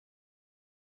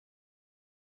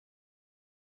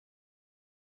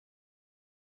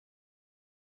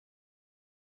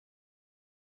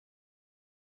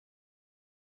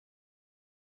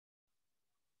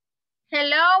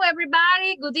Hello,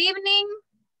 everybody. Good evening.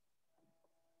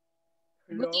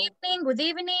 Hello. Good evening. Good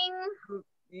evening. Good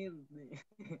evening.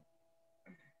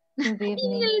 Good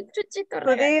evening. El chuchito Good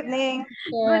regaña. evening.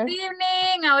 Good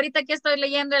evening. Ahorita que estoy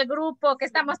leyendo el grupo, que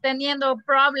estamos teniendo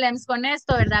problemas con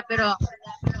esto, ¿verdad? Pero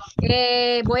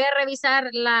voy a revisar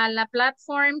la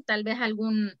platform, tal vez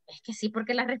es que sí,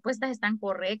 porque las respuestas están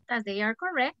correctas. They are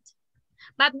correct.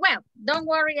 But well, don't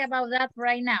worry about that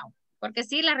right now. Porque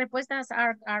sí, las respuestas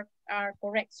are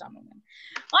correct, some of them.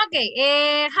 Okay,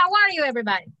 how are you,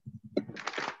 everybody?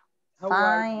 How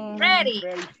are Fine. you? Ready.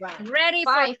 Very fine. Ready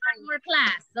for Fine. one more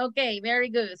class. Okay, very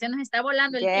good. Se nos está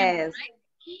volando el tiempo, Yes. right?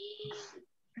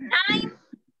 Time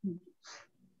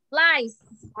flies.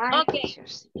 Okay,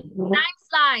 time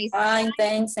flies. Fine,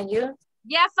 thanks. And you?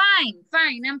 Yeah, fine,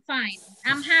 fine, I'm fine.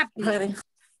 I'm happy.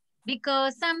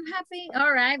 Because I'm happy.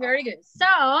 All right, very good.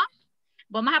 So,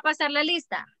 vamos a pasar la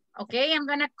lista. Okay, I'm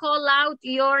gonna call out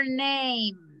your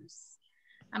names.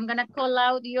 I'm gonna call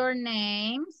out your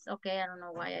names. Okay, I don't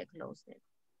know why I closed it.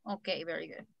 Okay, very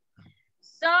good.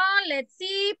 So, let's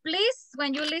see. Please,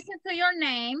 when you listen to your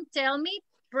name, tell me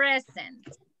present.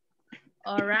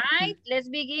 All right, let's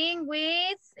begin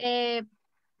with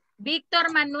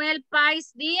Víctor Manuel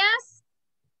Pais Díaz.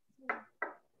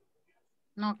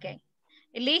 Okay.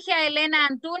 Eligia Elena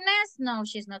Antunes. No,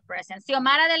 she's not present.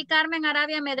 Xiomara del Carmen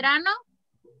Arabia Medrano.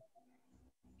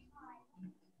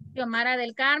 Xiomara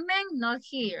del Carmen, not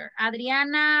here.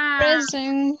 Adriana.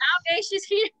 Present. Okay, she's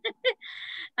here.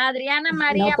 Adriana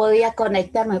María. No podía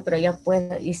conectarme, pero ya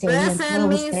puedo. Y se unen Present, todos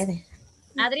miss. ustedes.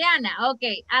 Adriana, ok.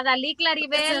 Adalí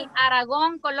Claribel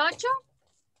Aragón Colocho.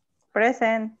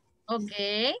 Present. Ok.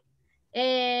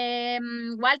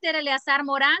 Walter Eleazar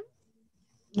Morán.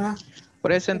 No.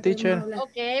 Present, teacher.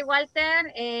 Ok,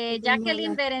 Walter.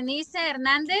 Jacqueline Berenice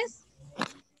Hernández.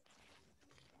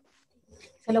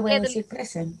 Solo voy a decir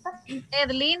present.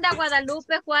 Edlinda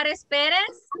Guadalupe Juárez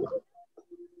Pérez.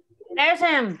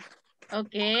 Present.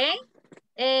 Ok.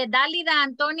 Dálida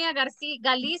Antonia García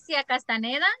Galicia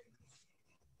Castaneda.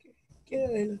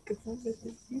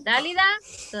 Dálida,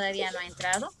 todavía no ha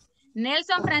entrado.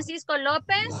 Nelson Francisco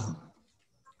López.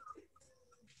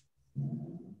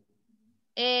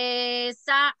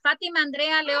 Fátima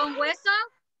Andrea León Hueso.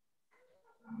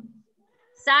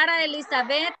 Sara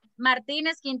Elizabeth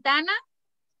Martínez Quintana.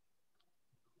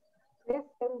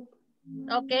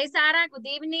 Ok, Sara, good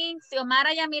evening.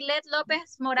 Xiomara Yamilet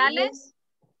López Morales.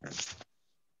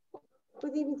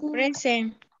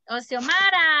 Present. Oh,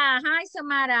 Xiomara. Hi,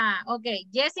 Xiomara. Ok,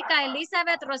 Jessica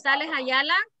Elizabeth Rosales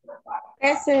Ayala.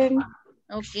 Present.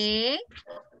 Ok.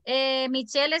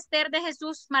 Michelle Esther de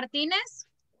Jesús Martínez.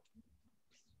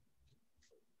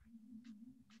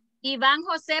 Iván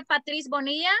José Patriz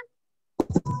Bonilla.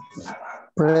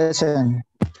 Present.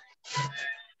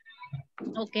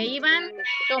 Ok, Iván.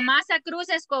 Tomasa Cruz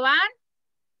Escobar.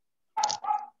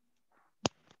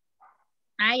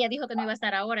 Ah, ya dijo que no iba a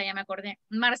estar ahora, ya me acordé.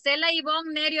 Marcela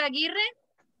Ivonne Nerio Aguirre.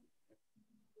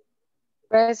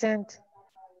 Present.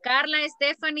 Carla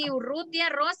Stephanie Urrutia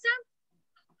Rosa.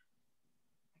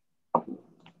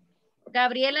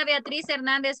 Gabriela Beatriz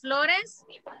Hernández Flores.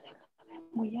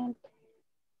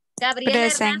 Gabriela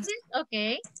Present. Hernández, ok.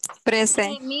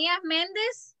 Present. Mías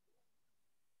Méndez.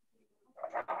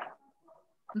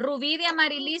 Rubidia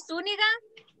Marilis Zúñiga.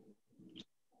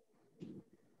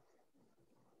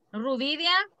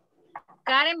 Rubidia.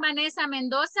 Karen Vanessa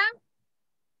Mendoza.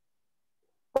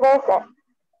 Present.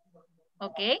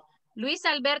 Ok. Luis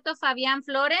Alberto Fabián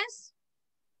Flores.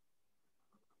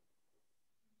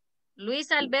 Luis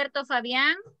Alberto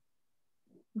Fabián.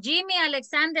 Jimmy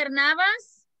Alexander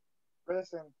Navas.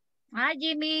 Present. Hi,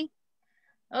 Jimmy.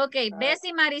 Ok.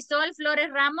 Bessie Marisol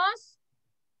Flores Ramos.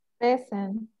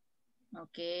 Present.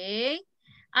 Ok.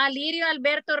 Alirio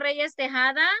Alberto Reyes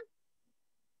Tejada.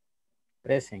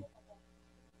 Present.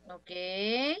 Ok.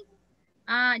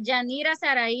 Yanira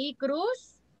Saraí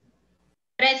Cruz.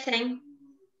 Present.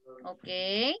 Ok.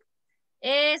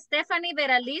 Stephanie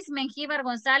Veraliz Mengíbar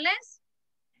González.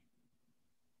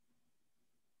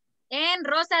 And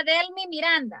Rosa Delmi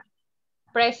Miranda.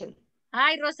 Present.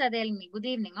 Hi, Rosa Delmi. Good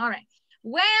evening. All right.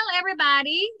 Well,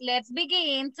 everybody, let's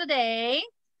begin today.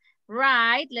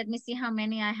 Right. Let me see how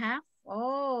many I have.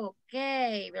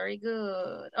 Okay, very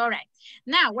good. All right.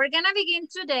 Now, we're going to begin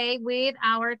today with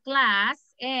our class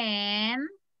and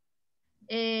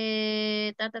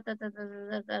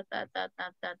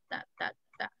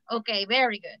okay,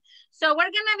 very good. So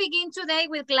we're going to begin today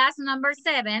with class number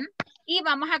 7. Y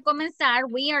vamos a comenzar.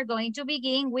 We are going to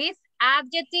begin with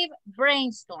adjective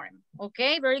brainstorm.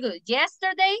 Okay, very good.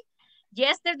 Yesterday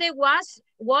was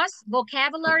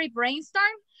vocabulary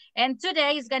brainstorm. And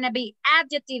today is going to be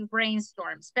adjective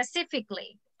brainstorm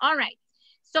specifically. All right.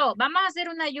 So, vamos a hacer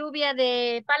una lluvia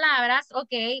de palabras,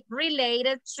 okay,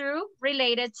 related to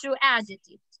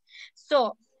adjectives.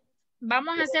 So,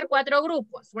 vamos a hacer 4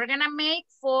 grupos. We're going to make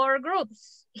 4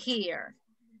 groups here.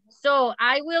 So,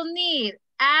 I will need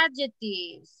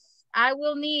adjectives. I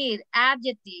will need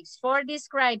adjectives for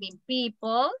describing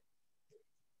people,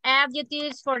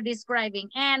 adjectives for describing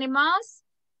animals,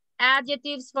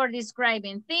 adjectives for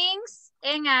describing things,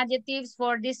 and adjectives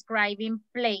for describing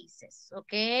places.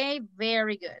 Okay,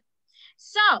 very good.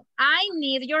 So, I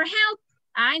need your help.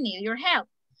 I need your help.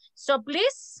 So,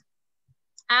 please,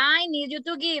 I need you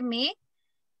to give me.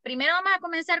 Primero vamos a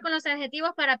comenzar con los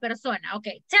adjetivos para persona.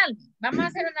 Okay, tell me. Vamos a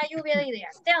hacer una lluvia de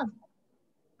ideas. Tell me.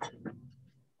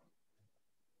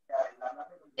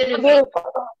 Okay.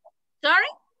 Sorry?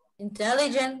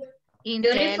 Intelligent.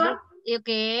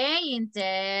 Okay,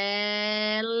 intelligent.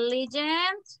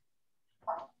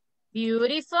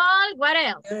 Beautiful. What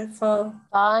else? Beautiful.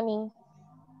 Funny.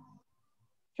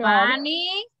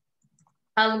 Funny.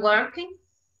 Hardworking.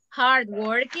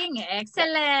 Hardworking.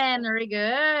 Excellent. Very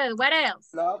good. What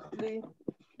else? Lovely.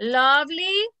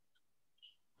 Lovely.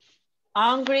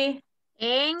 Hungry.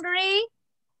 Angry.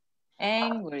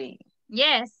 Angry.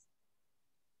 Yes.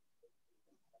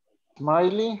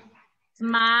 Smiley.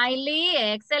 Smiley.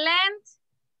 Excellent.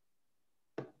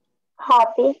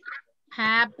 Happy.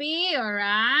 Happy. All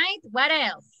right. What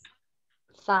else?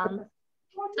 Sad.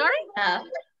 Sorry?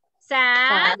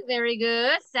 Sad. Very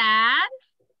good. Sad.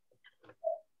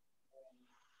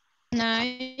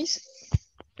 Nice.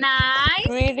 Nice.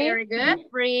 Pretty. Very good.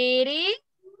 Pretty.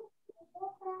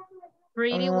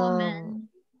 Pretty woman.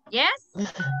 Yes?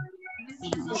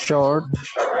 Short.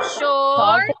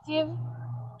 Short. Talkative.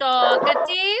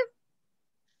 Talkative.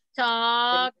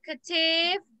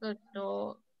 Talkative.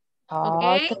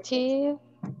 Okay. Talkative.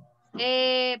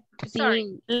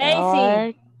 Sorry.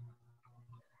 Lazy.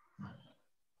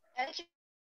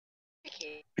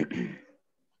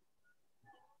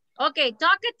 Okay,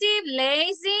 talkative,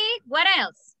 lazy. What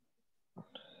else?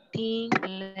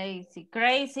 Lazy.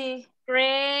 Crazy.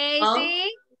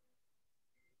 Crazy.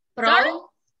 Proud.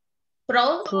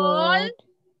 Proud. Tall.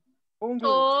 Hungry.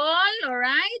 Tall, all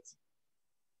right.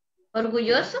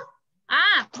 Orgulloso.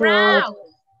 Ah, proud.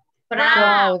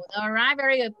 Proud. All right,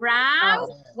 very good. Proud.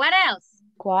 What else?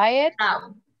 Quiet.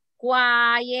 Proud.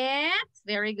 Quiet.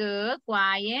 Very good.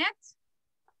 Quiet.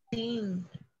 Thin.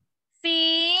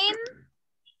 Thin.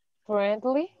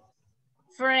 Friendly.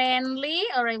 Friendly.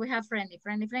 All right, we have friendly.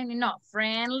 No,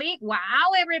 friendly.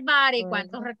 Wow, everybody.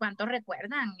 ¿Cuántos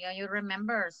recuerdan? You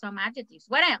remember some adjectives.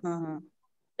 What else?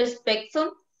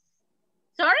 Respectful.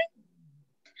 Sorry?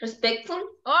 Respectful.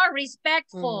 Oh,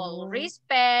 respectful.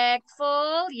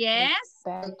 Respectful. Yes.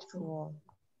 Respectful.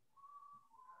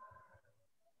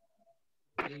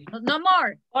 No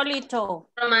more. Polito.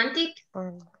 Romantic.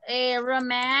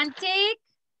 Romantic.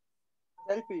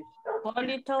 Selfish.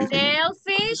 Polito.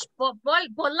 Selfish.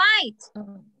 Polite.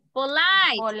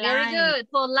 Polite. Very good.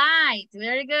 Polite.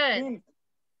 Very good. Kid.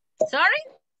 Sorry?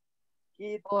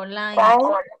 Kid. Polite.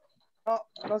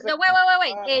 No sé. No,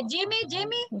 wait. Jimmy.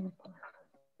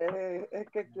 Es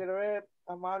que quiero ver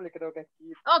amable, creo que es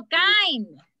kid. Oh,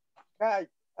 kind. Kind.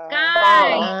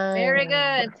 Kind. Very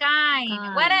good.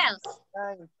 Kind. What else?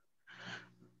 Kind.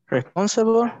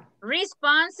 Responsible.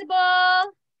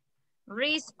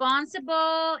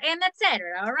 Responsible, and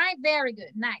etc. All right, very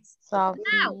good, nice. Now,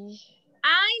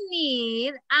 I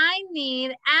need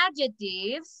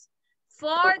adjectives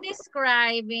for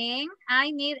describing.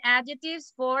 I need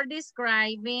adjectives for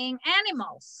describing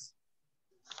animals.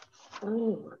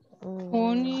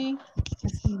 Funny.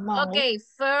 Okay,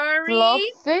 furry,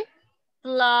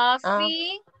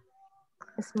 fluffy,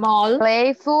 Small.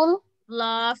 Playful.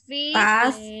 fluffy,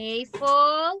 Fast.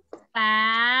 playful,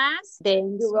 fast,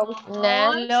 Dangerous. small,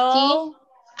 Nasty.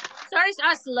 sorry,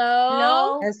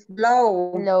 slow,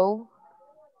 Low. Low.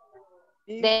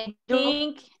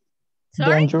 Think.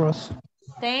 sorry, Dangerous.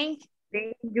 Think.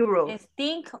 Dangerous.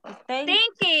 Stink.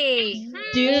 stinky,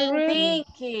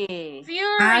 Stinky.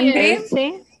 furious,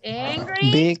 Angry.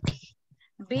 angry,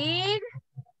 Big.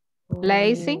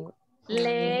 Lazy.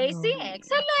 lazy,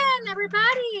 excellent,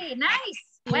 everybody,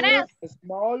 nice. What else?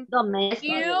 Small. Domestic.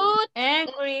 Cute,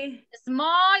 Angry.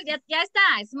 small, ya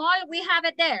está, small, we have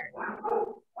it there.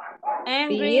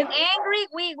 Angry. Angry,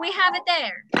 we have it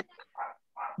there.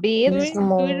 Big.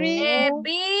 Small.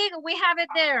 Big, we have it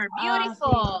there.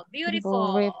 Beautiful,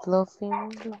 beautiful.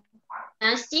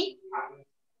 Nasty.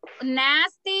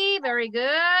 Nasty, very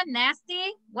good,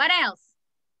 nasty. What else?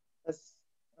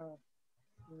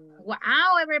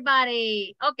 Wow,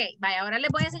 everybody. Ok, vaya, ahora les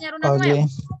voy a enseñar una Ugly. nueva.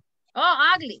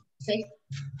 Oh, ugly.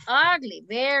 Ugly.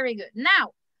 Very good.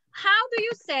 Now, how do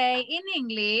you say in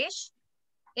English,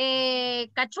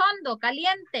 cachondo,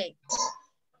 caliente?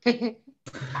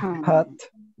 Hot.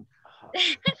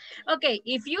 Okay,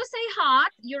 if you say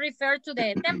hot, you refer to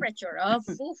the temperature of,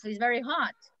 oof, it's very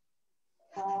hot.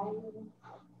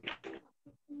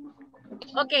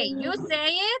 Okay, you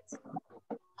say it,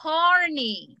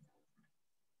 horny.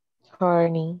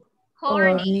 Horny.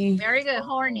 Horny. Very good,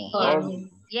 horny. Yes.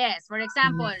 Yes, for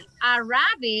example, a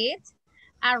rabbit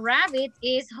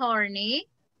is horny.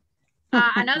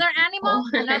 Another animal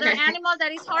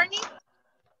that is horny.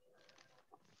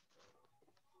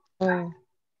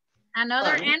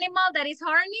 Another animal that is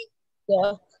horny.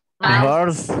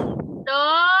 Horse.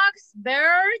 Dogs,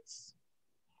 birds,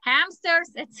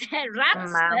 hamsters, etc.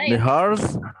 Rats. The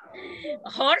horse.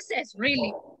 Horses,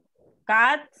 really.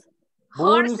 Cats.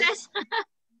 Horses.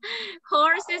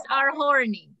 Horses are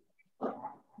horny.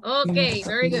 Okay,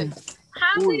 very good.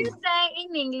 How do you say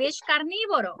in English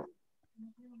carnívoro?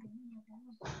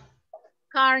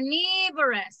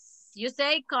 Carnivorous. You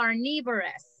say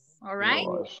carnivorous. All right?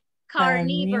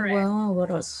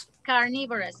 Carnivorous.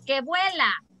 Carnivorous. Que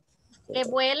vuela. Que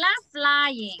vuela,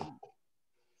 flying.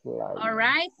 All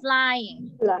right,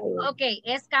 flying. Okay,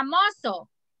 escamoso.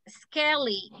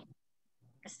 Scaly.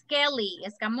 Scaly,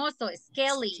 escamoso,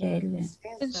 scaly.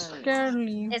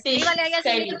 Scaly. Escríbale ahí el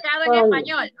significado en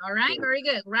español. All right, very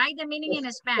good. Write the meaning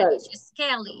in Spanish.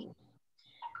 Scaly.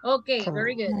 Okay,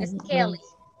 very good. Scaly.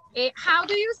 How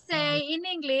do you say in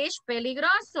English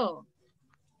peligroso?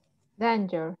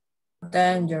 Danger.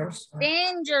 Dangerous.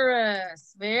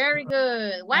 Dangerous. Very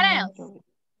good. What else?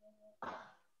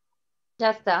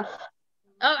 Ya está.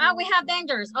 Oh, we have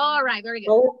dangerous. All right, very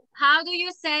good. How do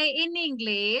you say in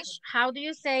English? How do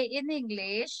you say in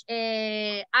English?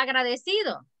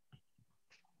 Agradecido.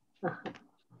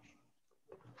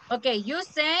 Okay, you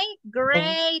say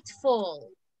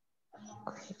grateful.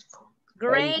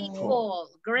 Grateful.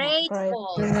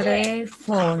 Grateful.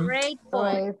 Grateful.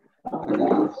 Grateful.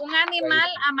 Un animal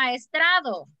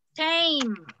amaestrado.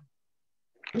 Tame.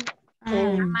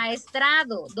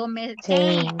 Amaestrado.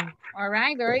 Tame. All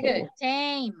right, very good.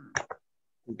 Tame.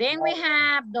 Then we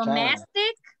have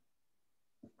domestic.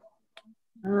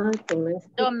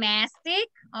 Domestic,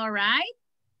 all right.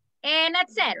 And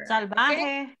etc. Salvaje.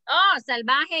 Okay? Oh,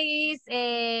 salvaje is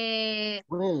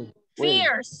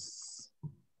fierce.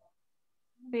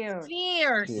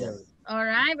 Fierce. All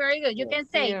right, very good. You can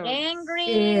say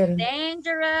angry,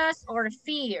 dangerous, or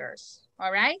fierce.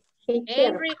 All right?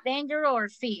 Angry, dangerous, or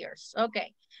fierce.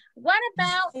 Okay. What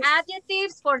about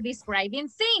adjectives for describing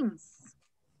things?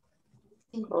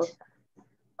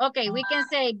 Okay, we can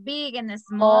say big and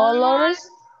small. Colors.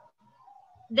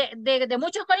 De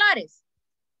muchos colores.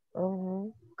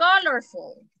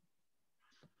 Colorful.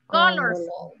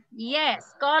 Colorful.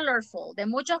 Yes, colorful. De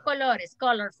muchos colores,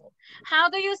 colorful. How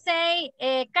do you say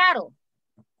caro?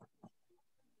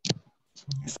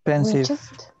 Expensive.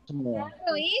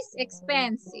 Caro is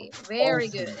expensive. Very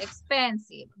good.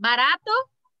 Expensive. Barato?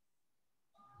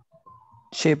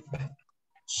 Cheap.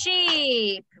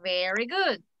 Cheap. Very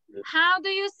good. How do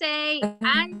you say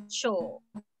ancho?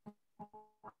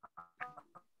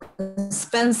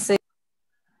 Expensive.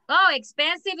 Oh,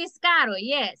 expensive is caro.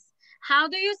 Yes. How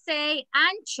do you say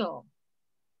ancho?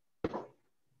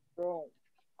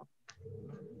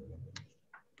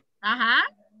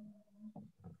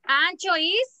 Ancho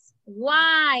is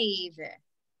wide.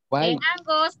 Wide.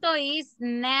 Angosto is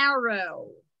narrow.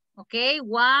 Okay,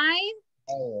 wide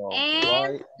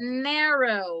and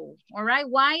narrow. All right,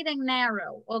 wide and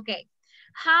narrow. Okay.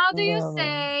 How do you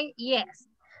say, yes.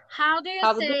 How do you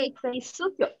say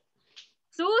sucio?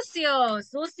 Sucio.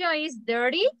 Sucio is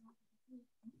dirty.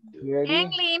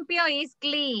 And limpio is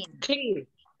clean. Clean.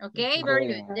 Okay, very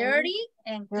good. Dirty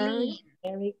and clean.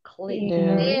 Very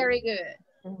clean. Very good.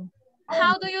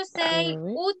 How do you say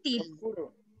útil?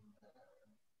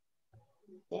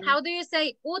 How do you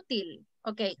say útil?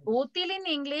 Okay, útil in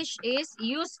English is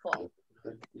useful.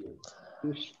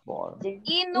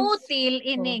 Inútil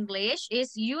in English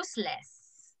is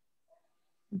useless.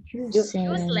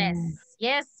 Useless.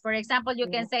 Yes, for example, you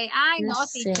can say, I know,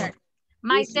 teacher.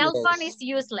 My cell phone is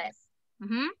useless.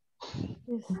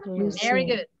 Very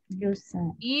good.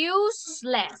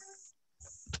 Useless.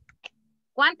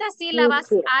 ¿Cuántas sílabas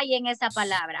hay en esa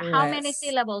palabra? How many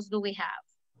syllables do we have?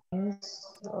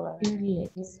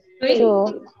 Two.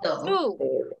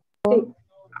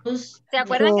 ¿Se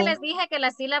acuerdan que les dije que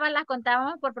las sílabas las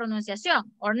contábamos por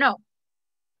pronunciación? ¿O no?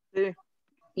 Sí.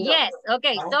 Yes.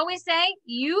 Okay. So we say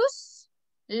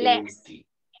useless.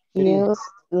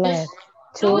 Useless.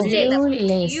 Two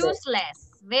syllables. Useless.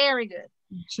 Very good.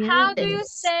 How do you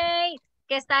say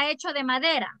que está hecho de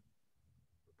madera?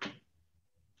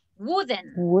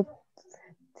 Wooden. Wood.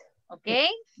 Okay,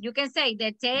 you can say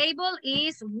the table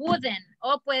is wooden.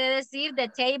 O puede decir the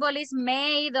table is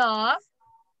made of.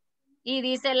 Y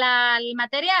dice el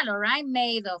material, all right?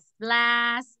 Made of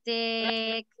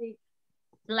plastic.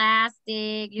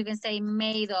 You can say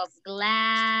made of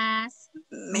glass.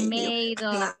 Made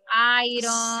of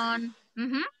iron.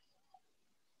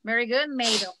 Very good.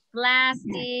 Made of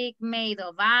plastic. Made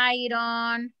of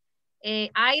iron.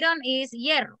 Iron is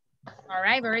hierro. All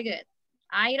right, very good.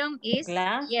 Iron is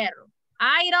hierro.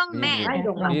 Iron Man.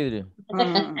 Vidrio.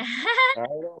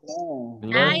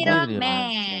 Iron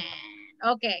Man.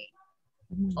 Okay.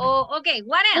 Oh, okay,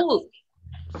 what else?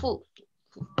 Full.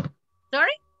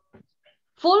 Sorry?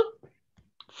 Full,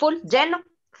 lleno,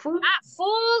 full.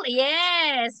 Full,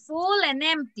 yes, full and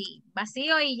empty.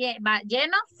 Vacío y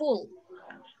lleno, full.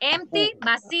 Empty,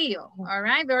 vacío. All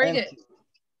right, very good.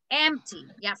 Empty,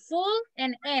 yeah, full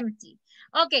and empty.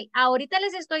 Okay, ahorita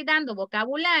les estoy dando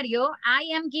vocabulario. I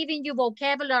am giving you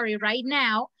vocabulary right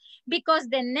now because for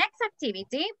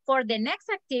the next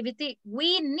activity,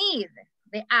 we need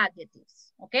the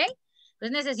adjectives, okay?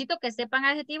 Entonces necesito que sepan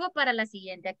adjetivos para la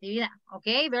siguiente actividad,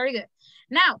 okay? Very good.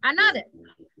 Now, another.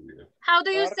 How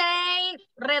do you say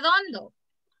redondo?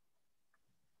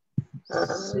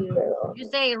 You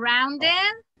say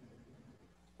rounded,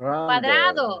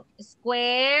 cuadrado,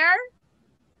 square,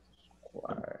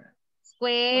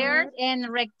 and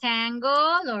rectangle,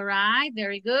 all right,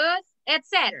 very good,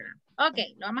 etc.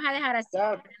 Okay, lo vamos a dejar así.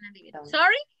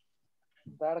 Sorry?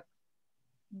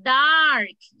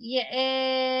 Dark.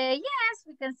 Yeah, yes,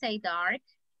 we can say dark.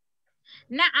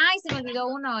 Ay, se me olvidó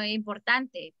uno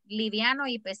importante. Liviano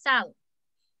y pesado.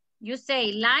 You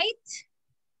say light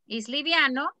is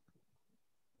liviano.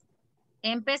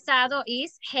 And pesado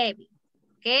is heavy.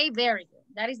 Okay, very good.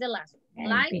 That is the last one.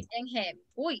 Light and heavy.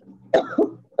 Uy.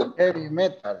 Heavy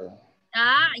metal.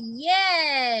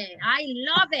 Yeah. I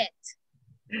love it.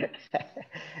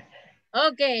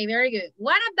 Okay, very good.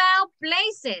 What about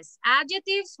places?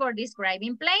 Adjectives for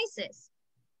describing places.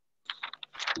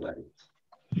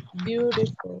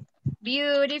 Beautiful.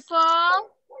 Beautiful.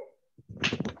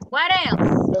 What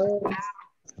else?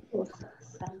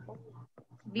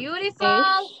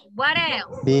 Beautiful. What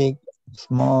else? Big,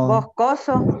 small.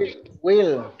 Boscoso.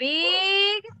 Will.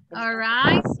 Big. All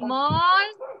right. Small.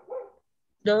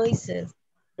 Noises.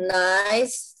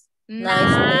 Nice.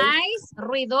 Nice.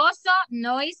 Ruidoso.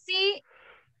 Noisy.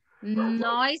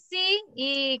 Noisy.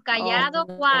 Y callado.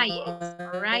 Quiet.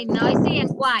 All right. Noisy and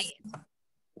quiet.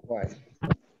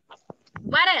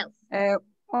 What else?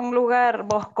 Un lugar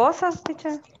boscoso,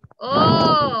 teacher.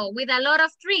 Oh, with a lot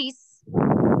of trees.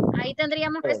 Ahí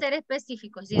tendríamos que ser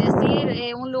específicos y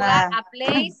decir un lugar, a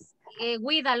place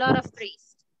with a lot of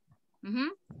trees.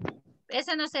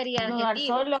 Eso no sería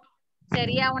adjetivo.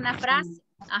 Sería una frase.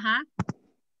 Ajá.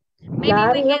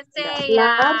 Maybe we can say,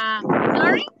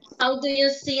 sorry? How do you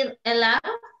see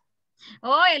helado?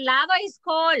 Oh, helado is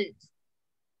cold.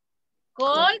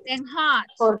 Cold and hot.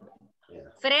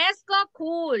 Fresco,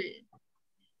 cool.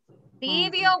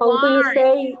 Tibio, warm. How do you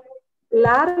say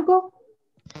largo?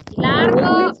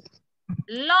 Largo,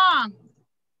 long.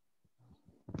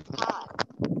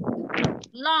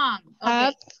 Long.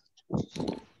 Okay.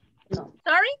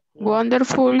 Sorry?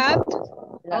 Wonderful.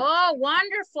 Oh,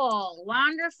 wonderful.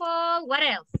 Wonderful. What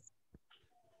else?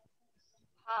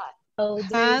 How do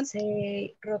you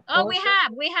say rocoso? Oh, we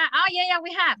have. Oh, yeah,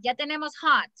 we have. Ya tenemos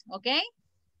hot. Okay.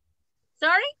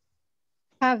 Sorry?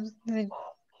 How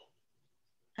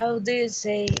do you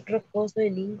say rocoso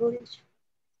in English?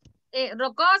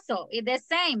 Rocoso is the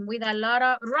same with a lot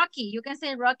of rocky. You can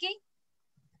say rocky.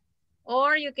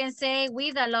 Or you can say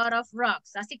with a lot of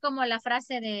rocks. Así como la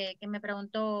frase de que me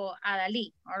preguntó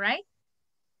Adalí. All right.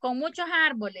 Con muchos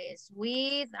árboles.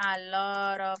 With a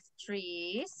lot of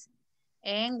trees.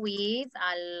 And with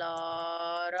a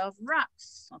lot of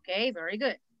rocks. Okay, very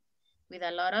good. With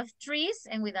a lot of trees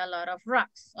and with a lot of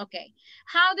rocks. Okay.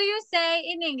 How do you say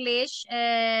in English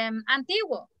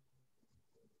antiguo?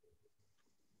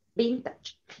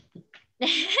 Vintage.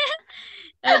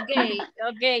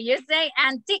 Okay. You say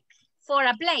antique for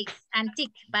a place.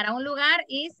 Antique. Para un lugar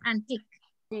is antique.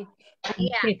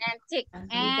 Yeah,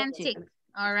 antique.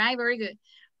 All right, very good.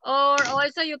 Or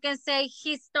also you can say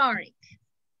historic.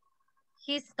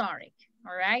 Historic.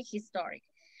 All right, historic.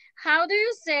 How do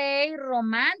you say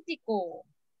romántico?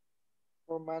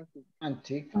 Romantic.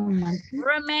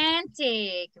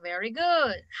 Romantic. Very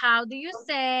good. How do you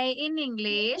say in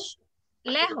English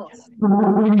lejos?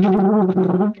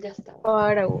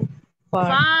 Far.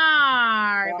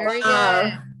 Far. Very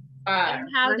good. And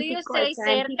how do you say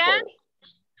cerca?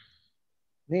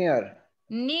 Near.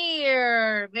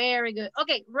 Near. Very good.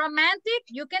 Okay, romantic.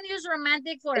 You can use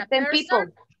romantic for a person. People.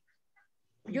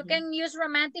 You can use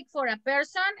romantic for a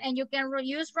person and you can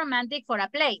use romantic for a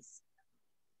place.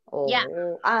 Oh. Yeah.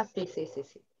 Ah, sí, sí, sí,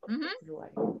 sí.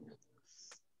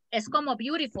 Es como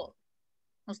beautiful.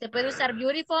 Usted puede usar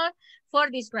beautiful for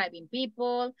describing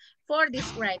people, for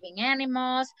describing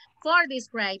animals, for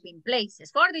describing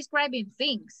places, for describing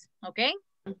things. Okay?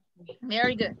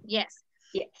 Very good. Yes.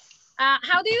 Yes.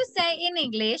 How do you say in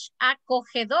English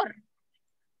acogedor?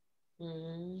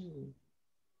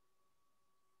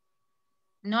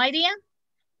 No idea?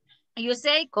 You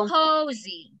say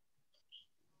cozy.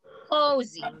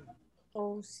 Cozy.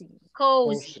 Cozy.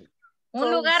 Cozy. Un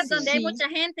lugar Cozy. donde hay mucha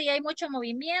gente y hay mucho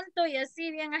movimiento y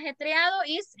así bien ajetreado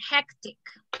is hectic.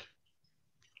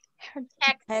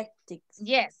 Hectic.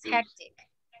 Yes, hectic.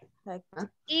 Hectic.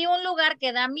 Y un lugar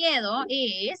que da miedo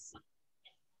is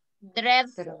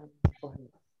dreadful.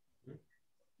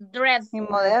 Dreadful. Y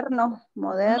moderno.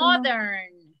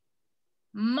 Modern.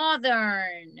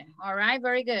 Modern. All right,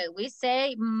 very good. We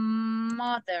say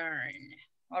modern.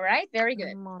 All right, very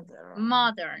good.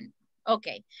 Modern.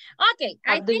 Okay. Okay.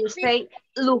 How do you say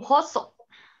lujoso?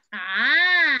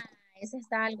 Ah, ese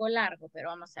está algo largo, pero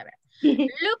vamos a ver.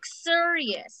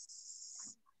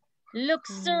 Luxurious.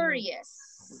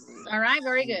 Luxurious. All right,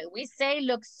 very good. We say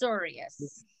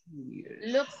luxurious.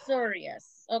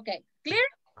 Luxurious. Okay. Clear?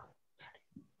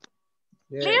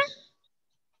 Yes. Clear?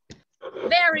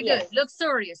 Very Yes. good.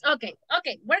 Luxurious. Okay.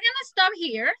 Okay. We're going to stop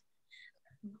here.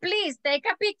 Please take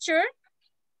a picture.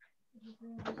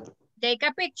 Take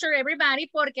a picture, everybody,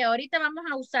 porque ahorita vamos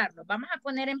a usarlo. Vamos a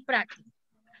poner en práctica.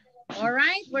 All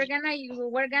right. We're gonna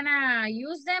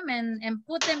use them and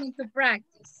put them into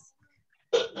practice.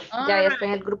 All Ya right. está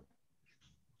en el grupo.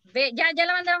 ¿Ya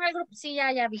lo mandaron al grupo? Sí,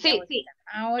 ya vi. Sí, ahorita. sí.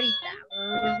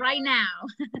 Ahorita. Right now.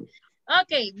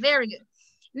 Okay, very good.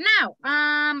 Now,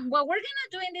 what we're going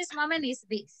to do in this moment is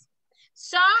this.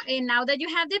 So, now that you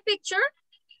have the picture,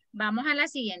 vamos a la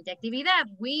siguiente actividad.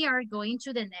 We are going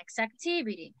to the next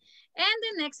activity. And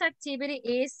the next activity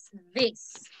is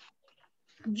this.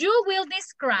 You will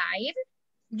describe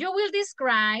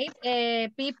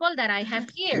people that I have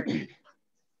here.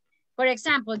 For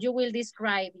example, you will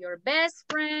describe your best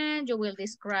friend, you will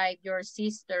describe your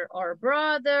sister or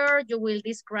brother, you will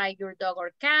describe your dog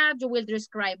or cat, you will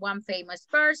describe one famous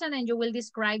person, and you will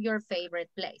describe your favorite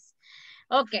place.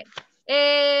 Okay.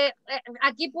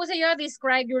 Aquí puse yo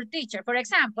describe your teacher. For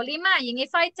example, imagine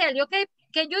if I tell you, okay,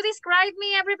 can you describe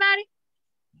me, everybody?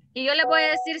 Y yo le voy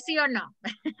a decir sí o no.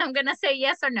 I'm going to say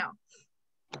yes or no.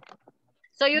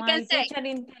 So you can say. My teacher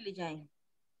intelligent.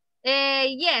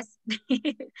 Yes.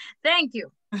 Thank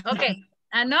you. Okay.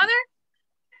 Another?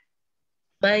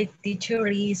 My teacher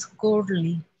is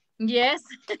curly. Yes.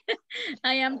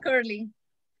 I am curly.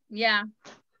 Yeah.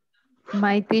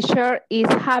 My teacher is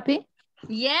happy.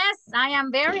 Yes, I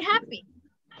am very happy.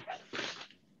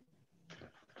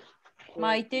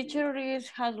 My teacher is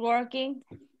hardworking.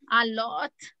 A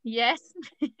lot. Yes.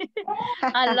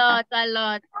 A lot.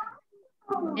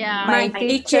 Yeah. My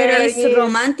teacher is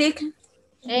romantic.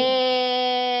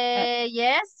 Yes.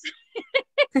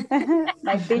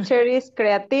 My teacher is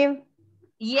creative.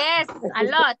 Yes, a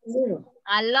lot.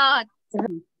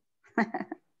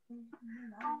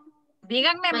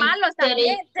 Díganme malos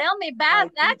también. Tell me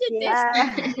bad adjectives.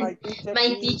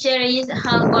 My teacher is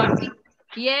hardworking.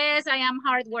 Yes, I am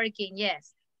hardworking.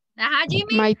 Yes.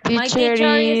 Jimmy? My teacher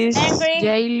is angry.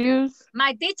 jealous.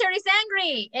 My teacher is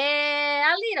angry.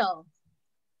 A little.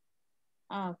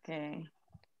 Okay.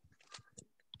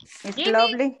 It's Jimmy?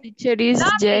 lovely. Teacher is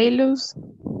Lovely. jealous.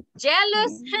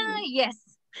 Jealous?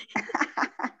 Yes.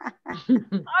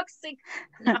 Toxic.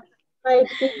 No. My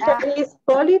teacher is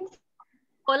polite.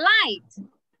 Polite.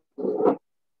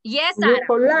 Yes, Sarah.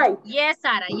 Polite. Yes,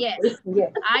 Sarah. Yes.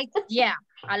 Yes. Yeah,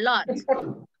 a lot.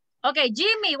 Okay,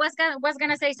 Jimmy was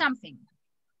gonna say something.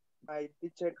 My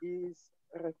teacher is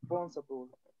responsible.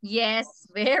 Yes,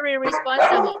 very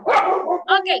responsible.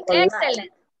 Okay,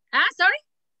 excellent. Sorry?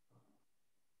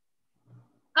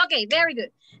 Okay, very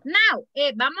good. Now,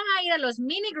 vamos a ir a los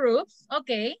mini groups,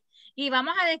 okay, y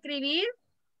vamos a describir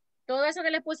todo eso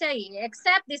que les puse ahí,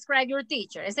 except describe your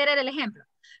teacher. Ese era el ejemplo.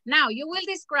 Now, you will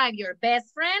describe your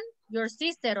best friend, your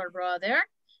sister or brother,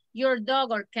 your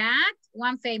dog or cat,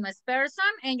 one famous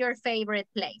person, and your favorite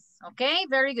place. Okay,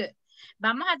 very good.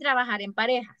 Vamos a trabajar en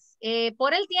parejas.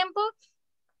 Por el tiempo,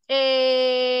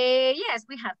 yes,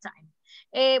 we have time.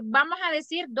 Vamos a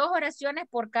decir 2 oraciones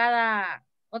por cada.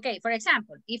 Okay, for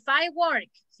example, if I work,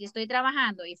 si estoy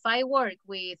trabajando, if I work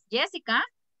with Jessica,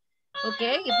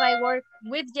 Okay, if I work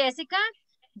with Jessica,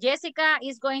 Jessica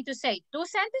is going to say 2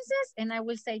 sentences and I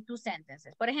will say 2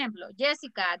 sentences. Por ejemplo,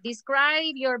 Jessica,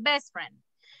 describe your best friend.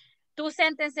 2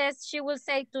 sentences, she will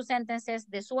say 2 sentences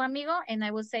de su amigo and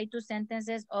I will say 2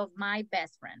 sentences of my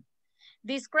best friend.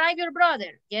 Describe your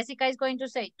brother. Jessica is going to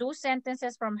say 2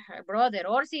 sentences from her brother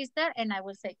or sister and I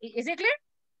will say, is it clear?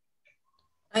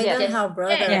 I don't have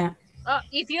brother. Yeah.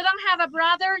 If you don't have a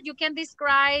brother, you can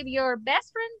describe your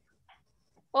best friend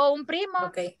o un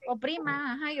primo o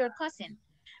prima, your cousin.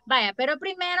 Vaya, pero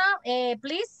primero,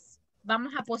 please,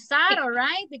 vamos a posar, all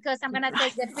right? Because I'm going to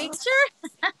take the picture.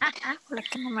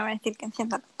 Porque no me va a decir que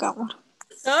encienda la cámara.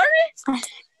 Sorry.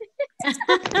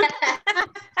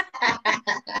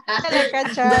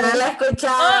 Ya la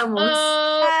escuchábamos.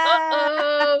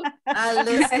 Al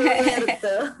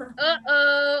descubierto.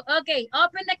 Okay,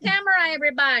 open the camera,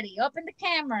 everybody. Open the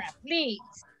camera,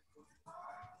 please.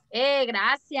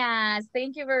 Gracias.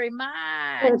 Thank you very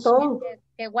much.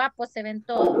 Qué guapo se ven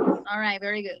todos. All right,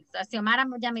 very good. A Xiomara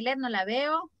Yamilet no la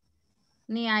veo.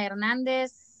 Ni a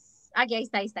Hernández. Aquí, ahí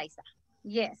está.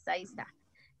 Yes, ahí está.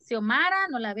 Xiomara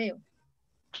no la veo.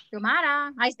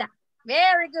 Xiomara, ahí está.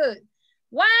 Very good.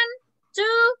 1, 2,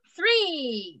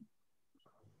 3.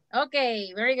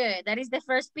 Okay, very good. That is the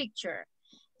first picture.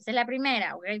 Esa es la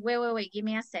primera. Wait. Give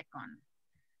me a second.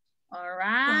 All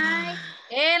right.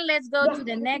 And let's go to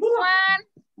the next one.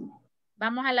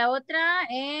 Vamos a la otra.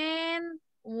 And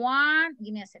 1.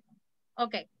 Give me a second.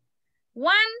 Okay.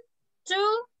 1, 2.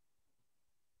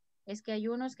 Es que hay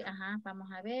unos que, vamos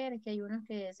a ver. Es que hay unos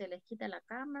que se les quita la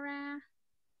cámara.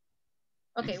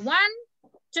 Okay. 1,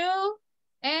 2,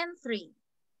 and 3.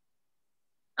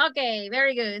 Okay,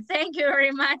 very good. Thank you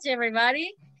very much,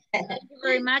 everybody. Thank you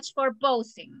very much for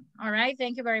posting. All right,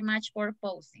 thank you very much for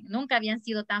posting. Nunca habían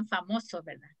sido tan famosos,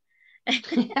 ¿verdad?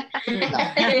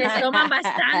 Les toman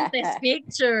bastantes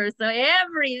pictures, so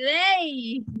every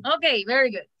day. Okay,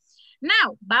 very good.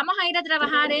 Now, vamos a ir a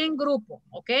trabajar en grupo,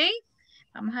 okay?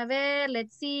 Vamos a ver,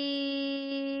 let's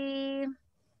see.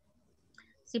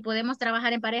 Si podemos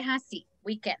trabajar en pareja, sí,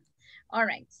 we can. All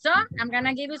right, so I'm going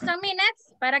to give you some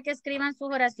minutes para que escriban sus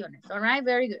oraciones. All right,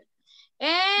 very good.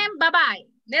 And bye-bye.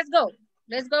 Let's go.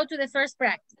 Let's go to the first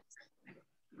practice.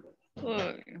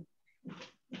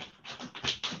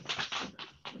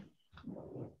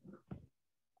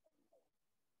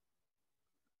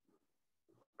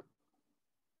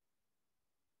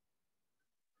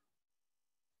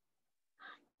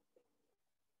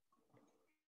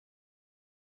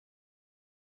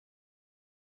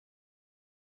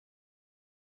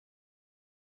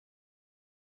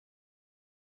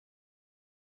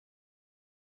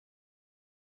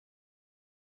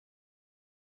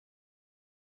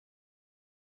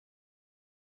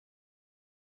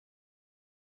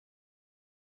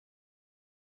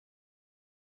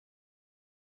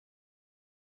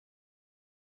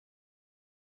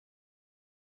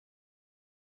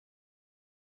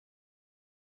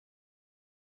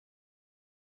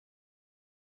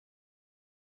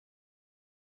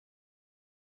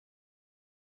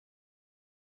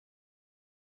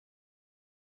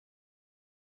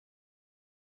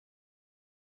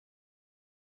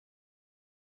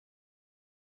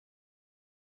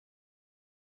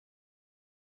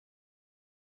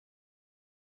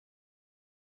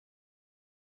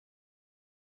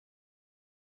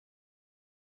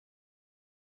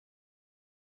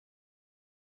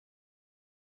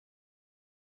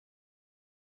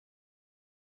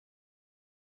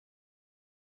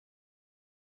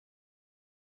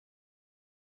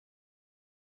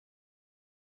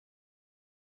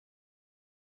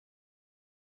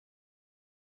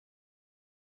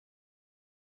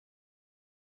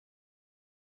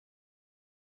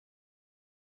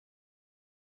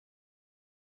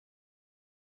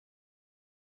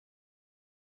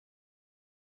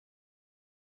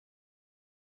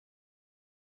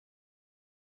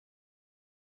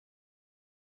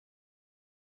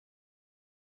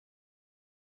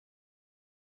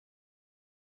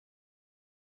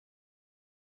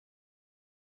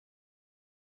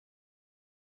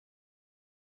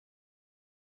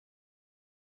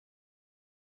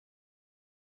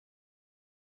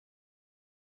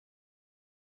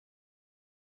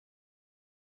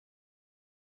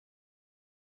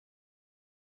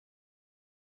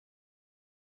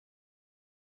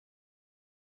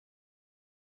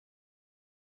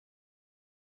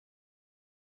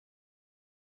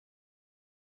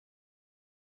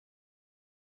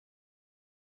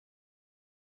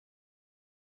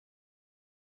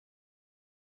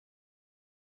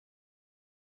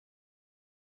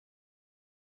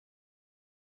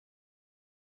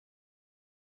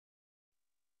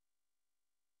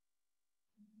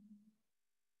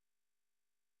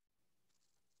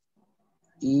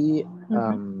 Y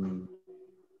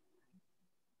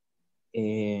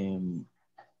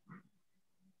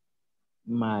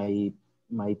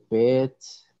my pet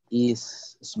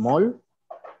is small.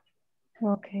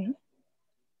 Okay.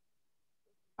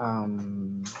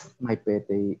 My pet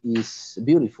is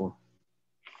beautiful.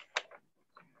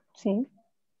 Sí.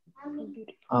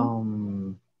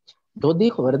 Dos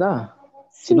dijo, ¿verdad?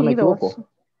 Sí, Si no me equivoco.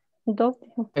 Dos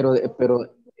dijo. Pero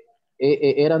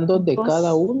 ¿eran dos de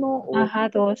cada uno? Ajá,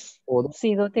 dos. O dos,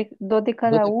 Sí, dos de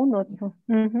cada uno, dijo.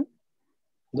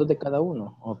 Dos de cada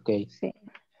uno, ok. Sí.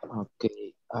 Ok.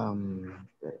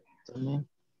 Permítame.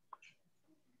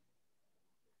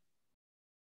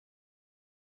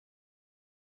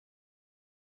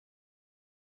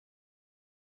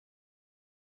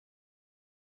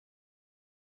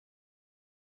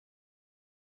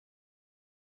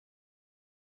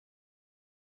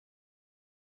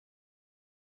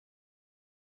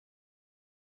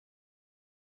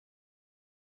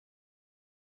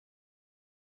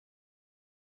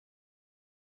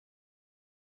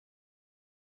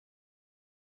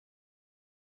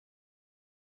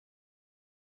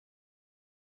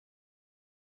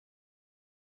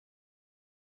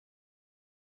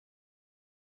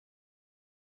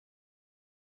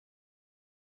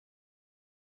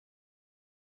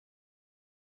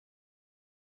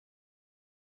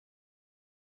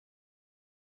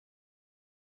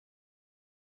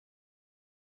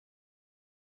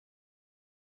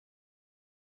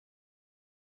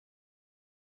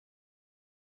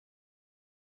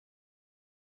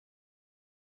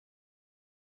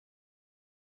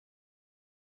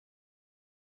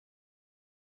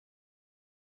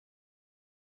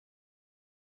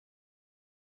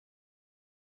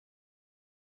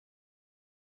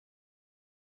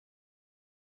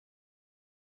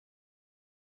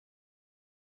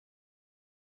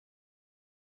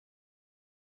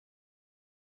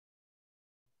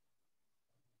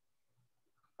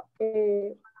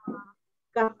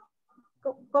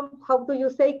 How do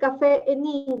you say café in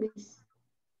English?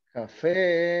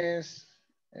 Café es,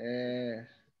 I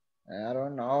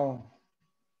don't know.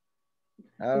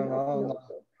 I don't know.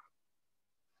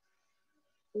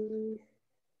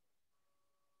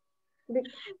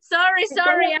 Sorry,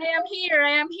 I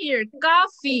am here.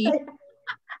 Coffee.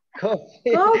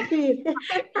 Coffee.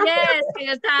 Yes, que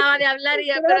yo estaba de hablar y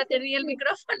ya, pero tenía el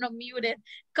micrófono muted.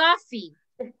 Coffee.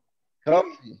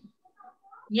 Coffee.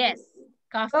 Yes,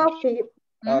 coffee. Coffee.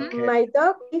 Okay. My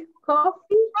dog is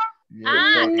coffee.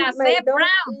 Café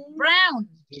brown. Brown.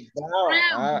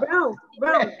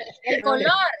 El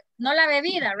color, no la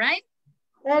bebida, right?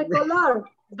 El color.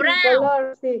 Brown. El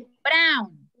color, sí.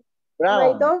 Brown.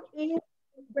 My dog is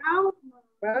brown.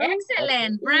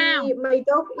 Excellent, brown. My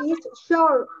dog is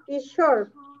short.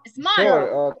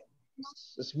 Small.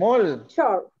 Small.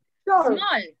 Short. Small.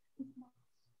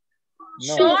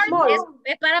 No. Short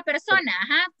es para persona.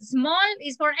 Ajá. Small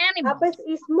is for animal.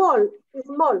 Is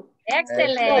small.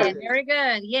 Excellent. Very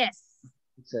good. Yes.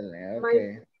 Excellent.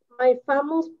 Okay. My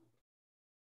famous.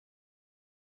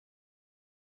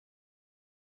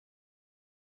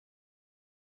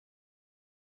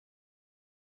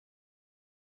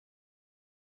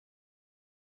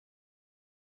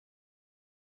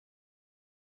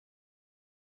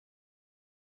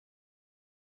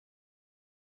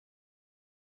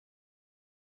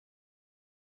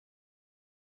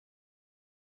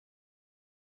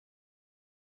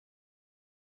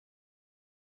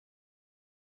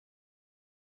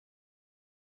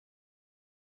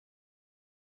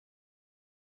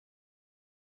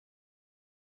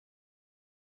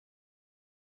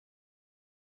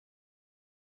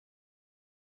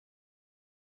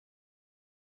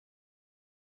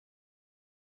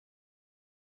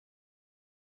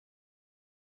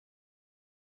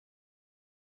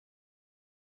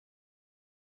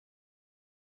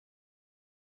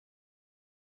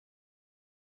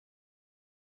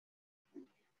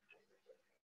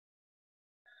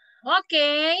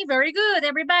 Okay, very good,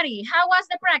 everybody. How was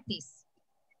the practice?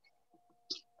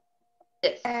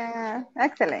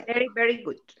 Excellent. Very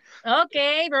good.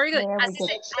 Okay, very good. Yeah,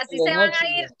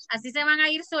 Así se van a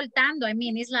ir soltando. I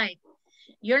mean, it's like,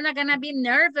 you're not gonna be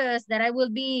nervous that I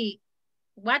will be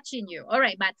watching you. All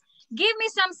right, but give me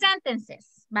some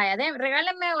sentences. Vaya,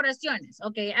 regálenme oraciones.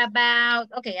 Okay, I'm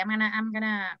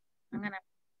gonna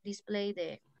display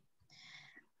the.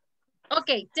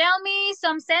 Okay, tell me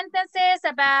some sentences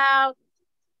about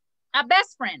a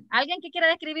best friend. Alguien que quiera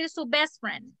describir su best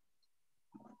friend.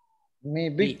 Me,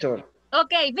 Victor.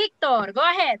 Okay, Victor, go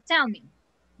ahead, tell me.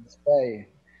 Okay.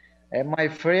 My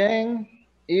friend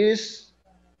is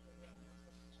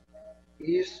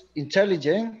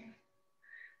intelligent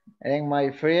And my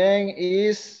friend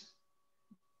is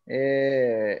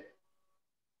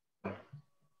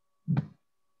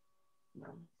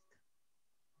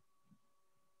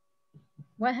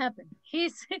What happened? He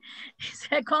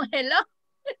se congeló.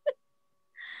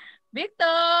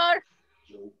 Víctor.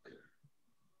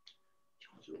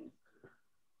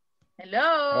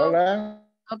 Hello. Hola.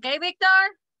 Okay,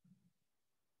 Víctor.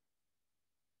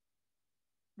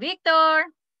 Víctor.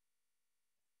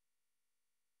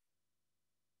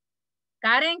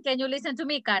 Karen, can you listen to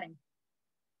me, Karen?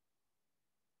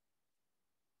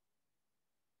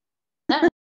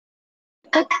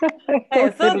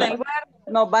 Eso del bar,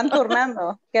 nos van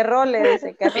turnando. ¿Qué roles?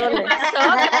 Dice, ¿qué roles?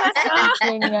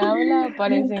 ¿Quién habla?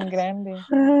 Parecen grandes.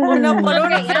 Uno por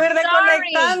uno Okay, se va a ir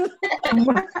reconectando.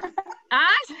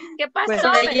 Ah, ¿qué pasó? Pues,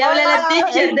 ahí habla la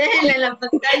teacher, déjenle la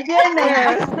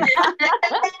pantalla.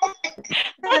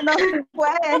 No se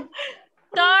puede.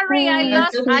 Sorry, I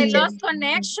lost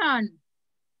connection.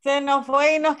 Se nos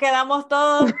fue y nos quedamos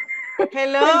todos.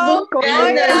 Hello.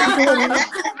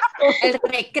 El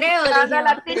recreo. Dando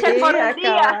la teacher por un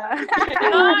día.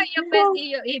 No,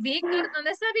 y Víctor,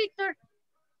 ¿dónde está Víctor?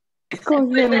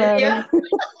 Congelado.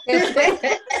 Se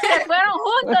fueron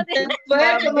juntos.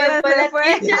 Se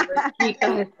fue.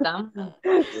 Chicas están.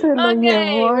 Se lo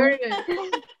llevó. We're good.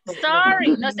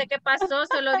 Sorry, no sé qué pasó,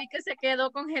 solo vi que se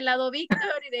quedó congelado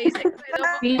Víctor y de ahí se quedó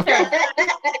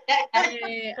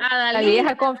La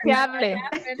vieja confiable.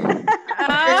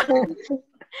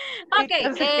 Ok.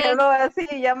 Se quedó así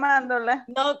llamándola.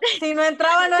 No, si no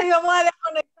entraba nos íbamos a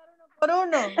desconectar uno por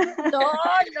uno. No.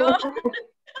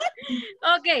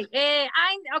 Okay,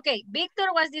 okay.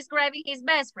 Victor was describing his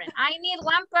best friend. I need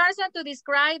one person to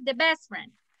describe the best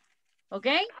friend.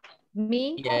 Okay?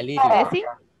 Me. Bessie.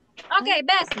 Okay,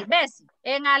 Bessie.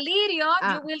 En Alirio,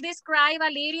 you will describe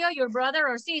Alirio, your brother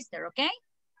or sister, okay?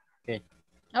 Okay.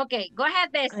 Okay, go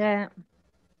ahead, Bessie.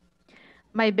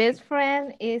 My best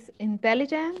friend is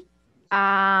intelligent,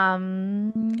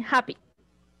 happy.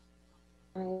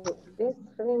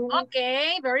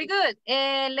 Okay, very good.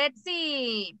 Let's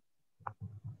see.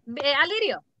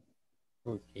 Alirio.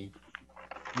 Okay.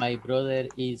 My brother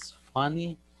is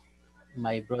funny.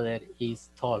 My brother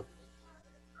is tall.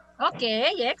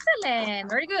 Okay, excellent.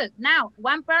 Very good. Now,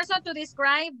 one person to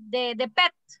describe the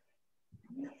pet.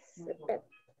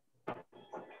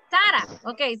 Sarah.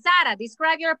 Okay, Sarah,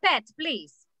 describe your pet,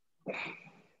 please.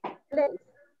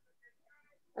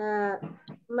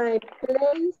 My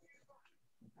place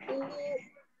is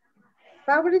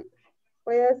favorite.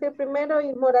 Voy a decir primero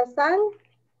is Morazán.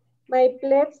 My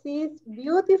place is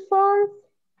beautiful.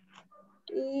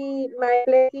 Y my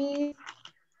place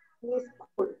is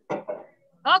school.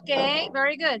 Okay,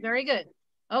 very good, very good.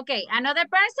 Okay, another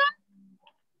person?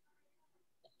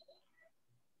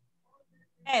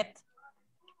 Pet.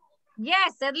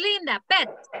 Yes, Edlinda, a pet.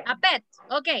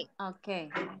 Okay.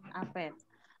 Okay, a pet.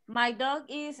 My dog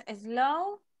is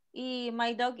slow y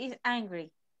my dog is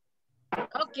angry.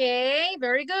 Okay,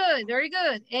 very good, very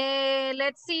good.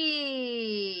 Let's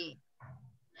see.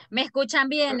 ¿Me escuchan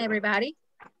bien, everybody?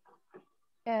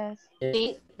 Yes.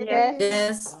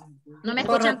 Yes. ¿No me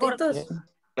escuchan corto?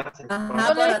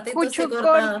 Ajá, por ratitos Escucho se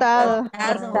cortado.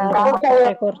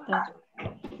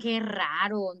 Qué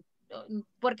raro.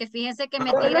 Porque fíjense que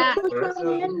me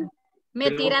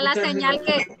tira la señal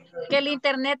que el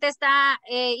internet está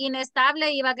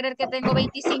inestable y va a creer que tengo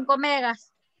 25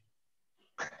 megas.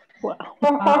 Qué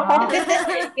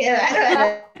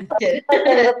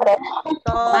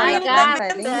My God.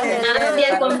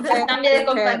 Cambia de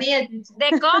compañía. The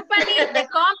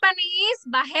company is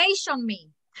vacation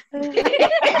me.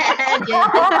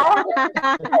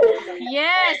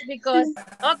 Yes, because,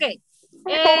 okay.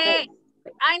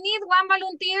 I need one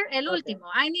volunteer, el último.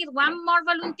 I need one more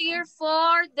volunteer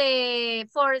for the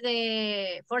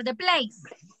place.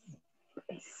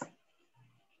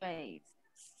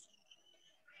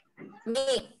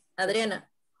 Me, Adriana.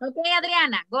 Okay,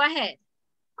 Adriana, go ahead.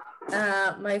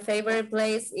 My favorite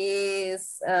place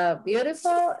is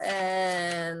beautiful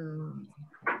and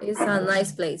it's a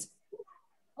nice place.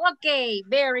 Okay,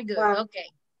 very good. Okay.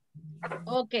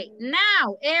 Okay,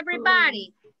 now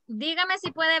everybody, dígame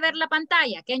si puede ver la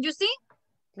pantalla. Can you see?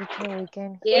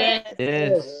 Yes.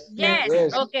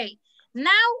 Yes. Okay.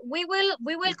 Now we will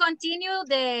continue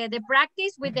the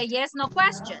practice with the yes no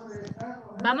questions.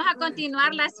 Vamos a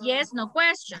continuar las yes no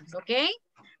questions, okay?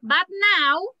 But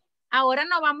now, ahora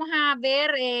no vamos a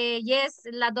ver yes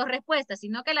las dos respuestas,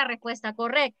 sino que la respuesta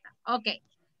correcta. Okay.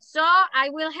 So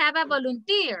I will have a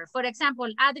volunteer. For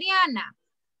example, Adriana,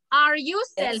 are you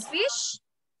selfish?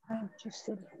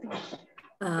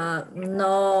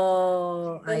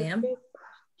 No, I am.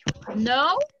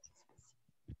 No?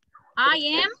 I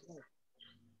am?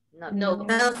 No.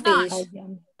 Selfish.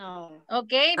 No.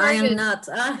 Okay, I very am good. not.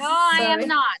 Ah, No, I am sorry.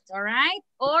 not, all right?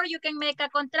 Or you can make a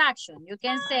contraction. You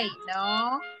can say,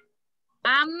 no,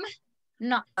 I'm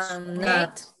not. I'm Okay,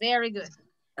 not. very good.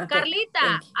 Okay, Carlita,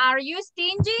 thank you. are you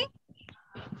stingy?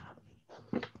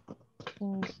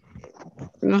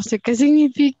 No sé qué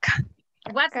significa.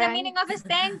 What's the meaning of What's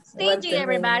stingy, the meaning?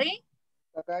 everybody?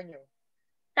 Tacaño.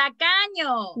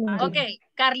 Tacaño. Okay,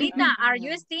 Carlita, are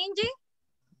you stingy?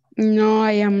 No,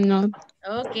 I am not.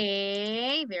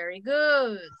 Okay, very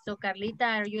good. So,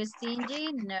 Carlita, are you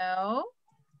stingy? No.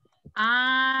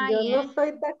 I Yo no am.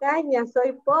 soy tacaña,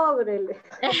 soy pobre.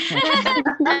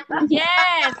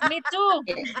 Yes, me too.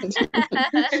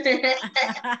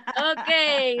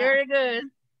 Okay, very good.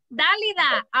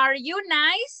 Dalida, are you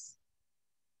nice?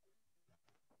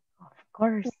 Of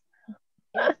course.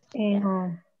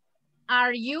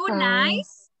 Are you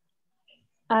nice?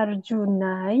 Are you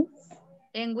nice?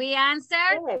 And we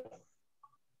answered,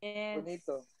 Yes.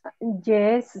 Bonito.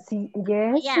 Yes,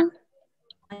 yes. yeah.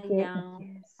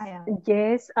 I am.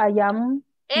 Yes, I am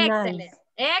Excellent. nice.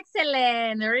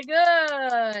 Excellent. Very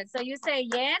good. So you say,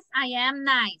 yes, I am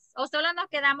nice. O solo nos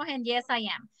quedamos en yes, I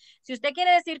am. Si usted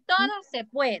quiere decir todo, se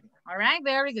puede. All right,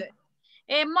 very good.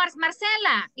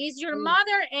 Marcela, is your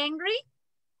mother angry?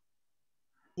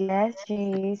 Yes,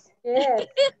 she is. Yes.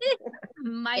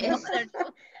 My mother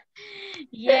too.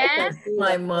 Yes.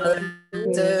 My mother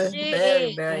too. She Very,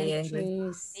 is. very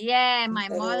angry. Yeah, my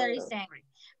mother is angry.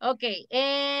 Okay,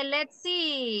 let's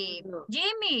see.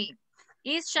 Jimmy,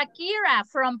 is Shakira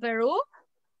from Peru?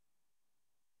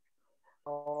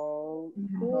 No.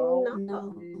 No.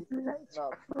 No.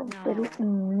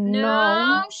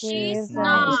 No, she's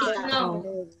not.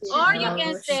 No. Or you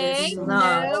can say,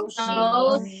 no,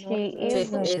 She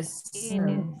isn't.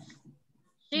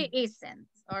 she isn't.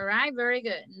 All right, very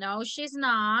good. No, she's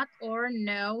not, or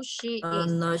no, she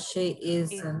isn't. No, she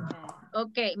isn't.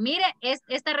 Ok, mire,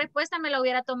 esta respuesta me la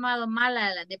hubiera tomado mal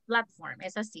a la de platform.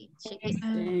 Es así. She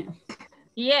isn't.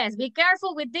 Yes, be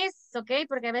careful with this, ok,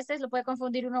 porque a veces lo puede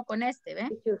confundir uno con este, ¿ve?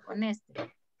 Con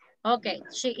este. Ok,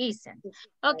 she isn't.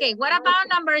 Ok, what about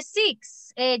number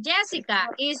 6? Jessica,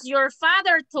 is your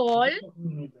father tall?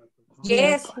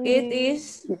 Yes, it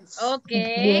is.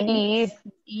 Okay.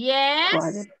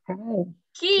 Yes.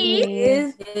 He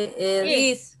is.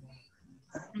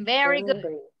 Very good.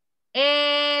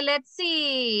 Let's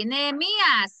see.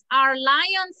 Nehemias, are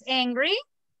lions angry?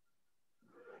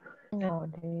 No,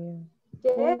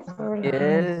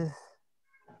 Yes.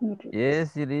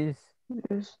 Yes, it is.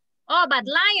 Oh, but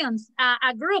lions,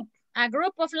 a group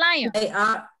of lions. They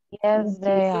are. Yes,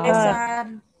 they are. Yes,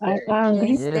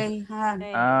 Yes. they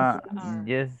are.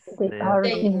 Yes, They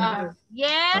are.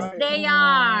 Yes, they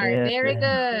are. Yeah. Very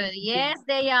good. Yes,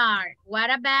 they are.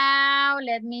 What about,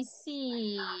 let me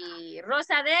see.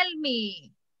 Rosa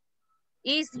Delmi,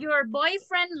 is your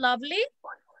boyfriend lovely?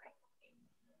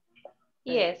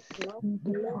 Yes.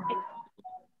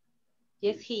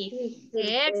 Yes, he is.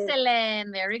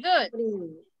 Excellent. Very good.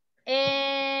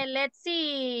 Let's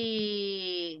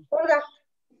see.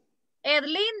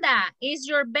 Edlinda, is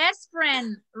your best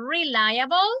friend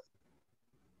reliable?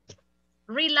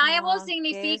 Reliable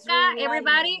significa,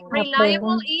 everybody,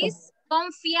 reliable is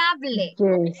confiable.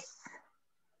 Yes.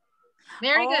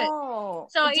 Very good.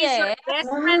 So is your yes. best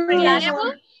friend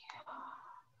reliable?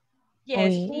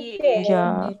 Yes, he is.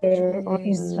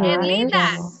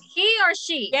 Edlinda, he or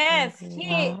she? Yes,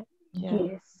 he.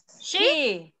 Yes.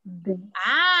 She?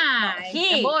 Ah, No,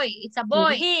 it's a boy. It's a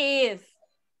boy. He is.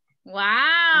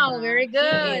 Wow, very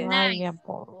good. Nice.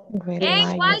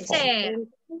 Hey, Walter.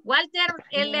 Walter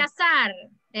Eleazar,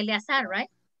 right?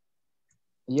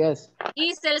 Yes.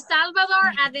 Is El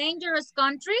Salvador a dangerous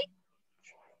country?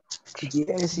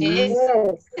 Yes, it is.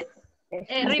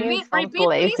 Repeat,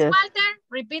 please, Walter.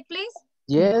 Repeat, please.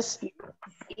 Yes,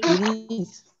 it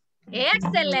is.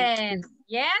 Excellent.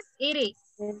 Yes, it is.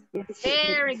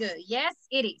 Very good. Yes,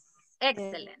 it is.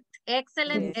 Excellent.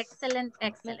 Excellent, excellent,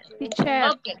 excellent. Teacher.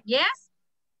 Okay, yes.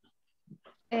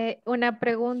 Una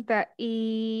pregunta,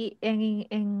 ¿y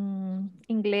en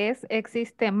inglés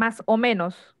existe más o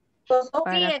menos? Sí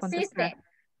Para contestar? existe.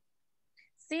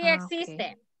 Sí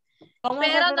existe. ¿Cómo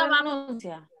Pero se no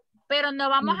pronuncia? Pero no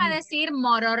vamos a decir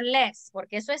more or less,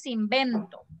 porque eso es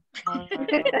invento.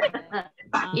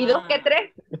 ¿Y 2 que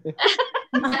 3?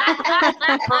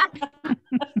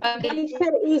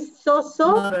 Is so.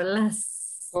 More or less.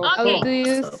 How do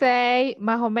you say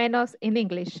más o menos in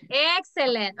English?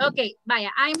 Excelente. Ok,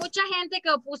 vaya, hay mucha gente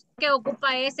que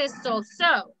ocupa ese so.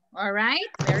 All right,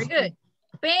 very good.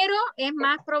 Pero es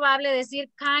más probable decir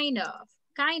kind of.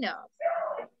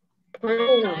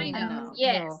 Kind of,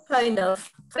 yes. Kind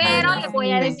of. Pero Kind les of.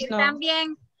 voy a decir No.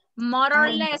 también, more or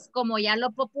less, como ya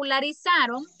lo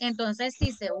popularizaron, entonces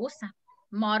sí se usa.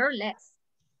 More or less.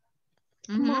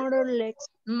 More or less.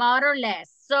 More or less.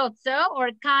 So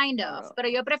or kind of. Pero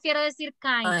yo prefiero decir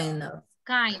kind of.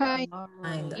 Kind of.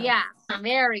 Kind of. Yeah,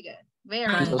 very good.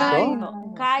 Very good.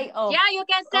 Kind of. Yeah, you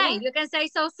can say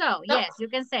so. Yes, you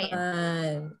can say it.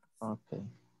 Okay.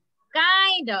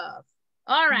 Kind of.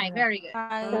 All right, very good.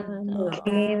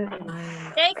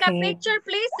 Take a picture,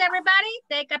 please, everybody.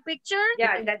 Take a picture.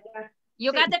 Yeah.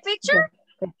 You got the picture?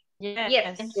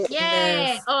 Yes.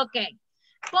 Yeah, okay.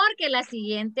 Porque la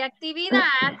siguiente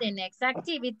actividad, the next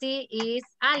activity is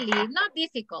a little, not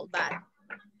difficult, but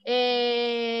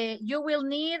you will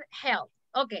need help.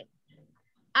 Okay.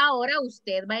 Ahora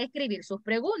usted va a escribir sus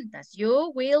preguntas.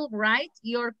 You will write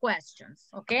your questions.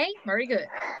 Okay, very good.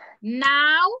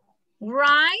 Now,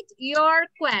 write your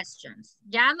questions.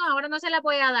 Ya no, ahora no se las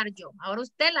voy a dar yo. Ahora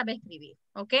usted las va a escribir.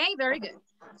 Okay, very good.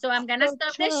 So I'm going to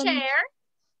stop the share.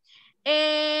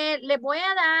 Les voy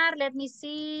a dar, let me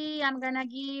see, I'm going to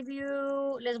give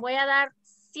you, les voy a dar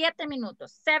 7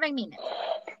 minutos, 7 minutes,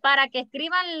 para que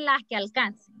escriban las que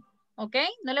alcancen. ¿Ok?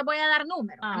 No les voy a dar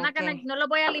números. No los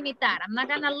voy a limitar. I'm not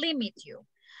going to limit you.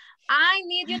 I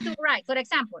need you to write. For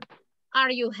example, are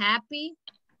you happy?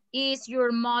 Is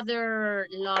your mother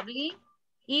lovely?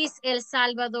 Is El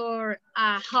Salvador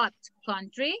a hot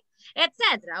country?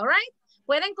 Etcétera, all right?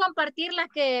 Pueden compartir las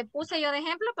que puse yo de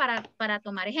ejemplo para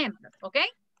tomar ejemplos, ¿ok?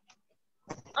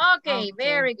 Okay,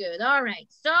 very good. All right.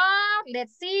 So,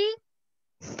 let's see.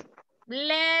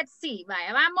 Let's see.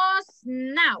 Vaya, vamos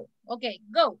now. Okay,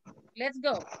 go. Let's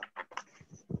go.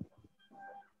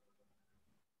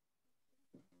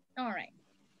 All right.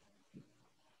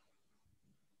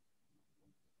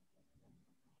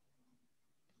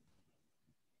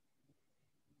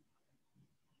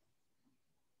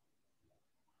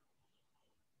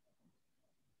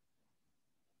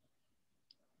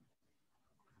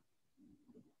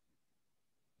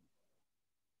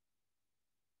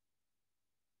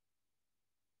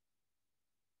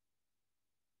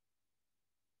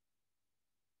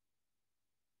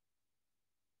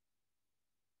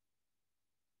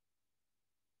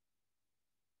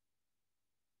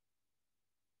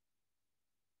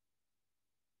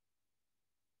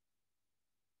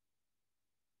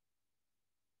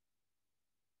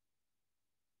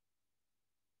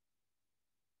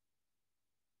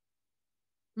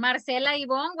 Marcela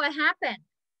Yvonne, what happened?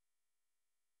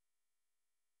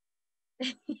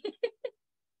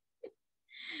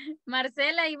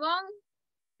 Marcela Yvonne.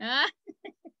 Ah.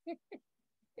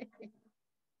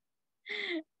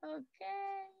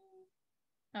 Okay.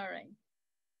 All right.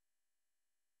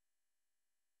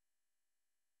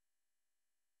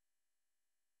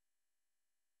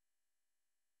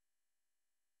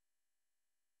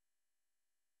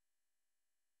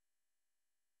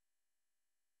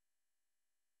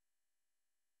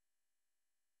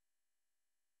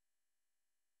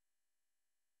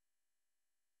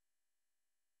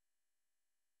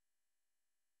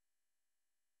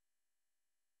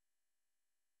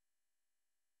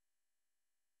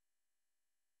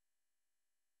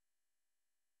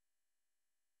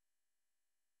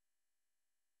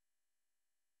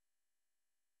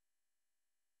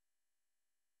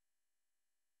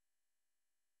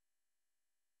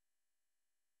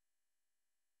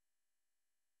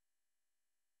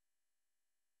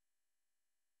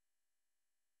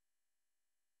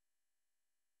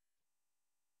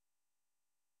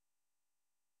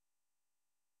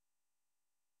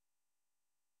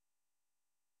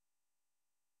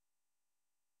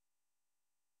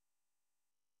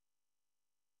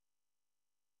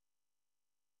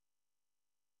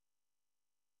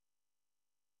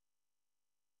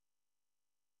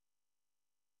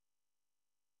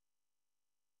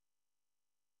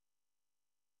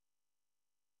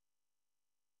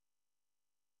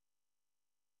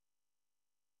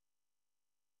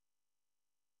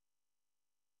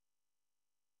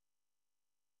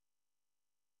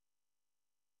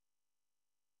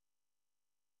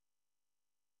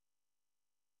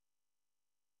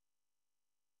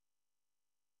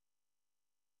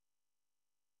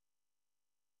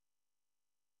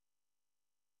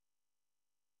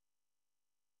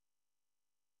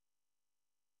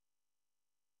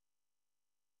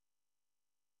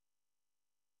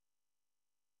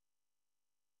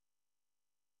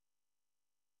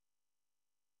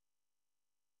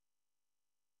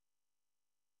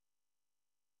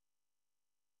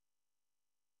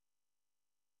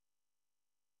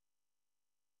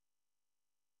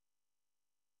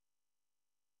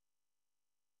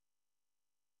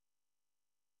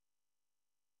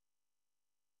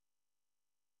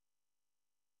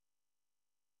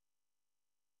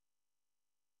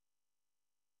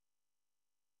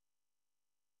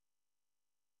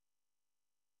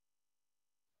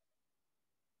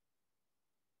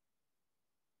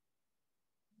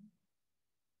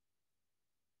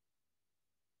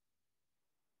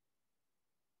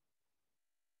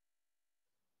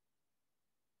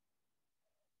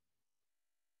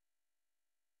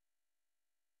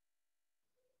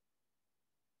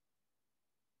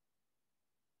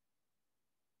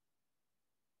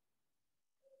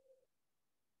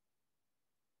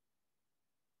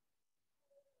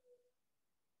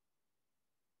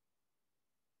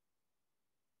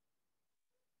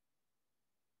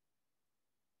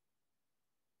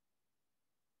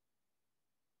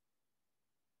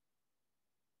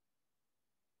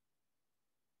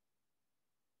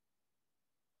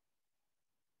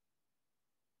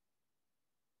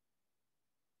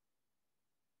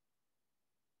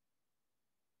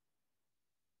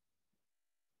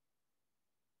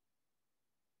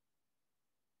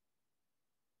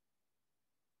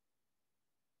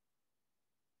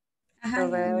 Ajá. A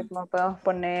ver, ¿cómo podemos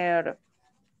poner?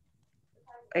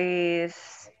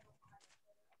 Es...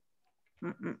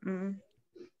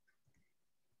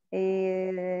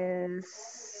 Es...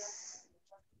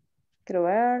 Quiero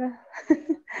ver.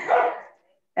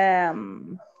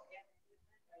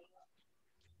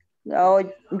 Oh,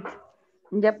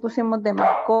 ya pusimos de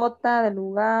mascota, de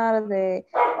lugar, de...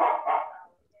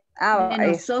 De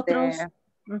nosotros.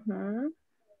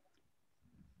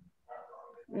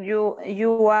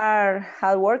 You are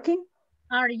hardworking.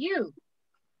 Are you?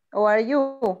 Or are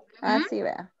you? Así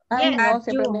vea. Ay, Yes.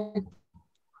 no,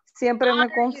 siempre me Are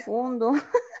you? confundo.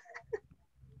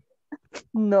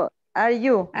 No, are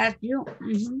you? Are you?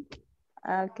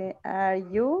 Okay, are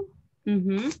you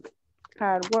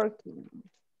hardworking?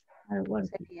 Hardworking.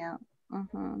 Sería,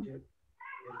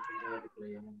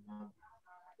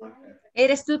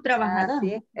 ¿Eres tú trabajador?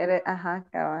 sí, ajá,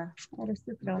 cabal. Eres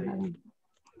tú trabajador.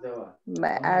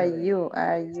 Are you?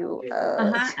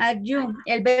 Ajá, are you.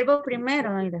 El verbo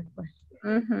primero y después.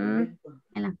 En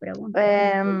las preguntas.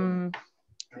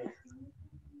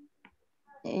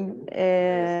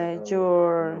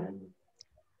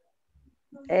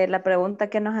 La pregunta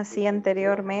que nos hacía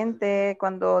anteriormente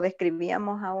cuando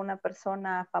describíamos a una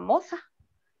persona famosa.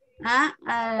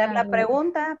 La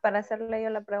pregunta, para hacerle yo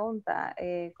la pregunta,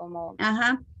 como...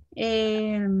 Ajá.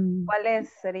 ¿Cuál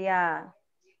sería?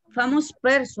 Famous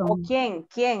person. ¿O quién?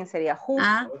 ¿Quién sería? Who.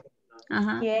 Ajá.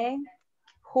 ¿Quién?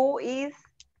 Who is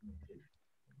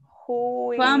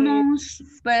famous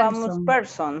person. Famous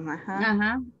person.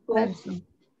 Ajá. Person.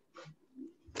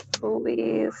 Who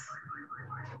is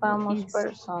famous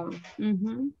person.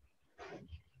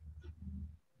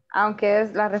 Aunque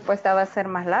la respuesta va a ser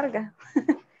más larga.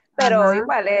 Pero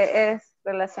igual es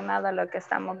relacionado a lo que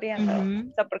estamos viendo.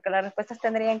 O sea, porque las respuestas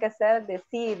tendrían que ser de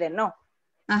sí y de no.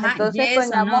 Ajá, entonces yes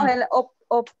pongamos no.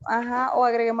 o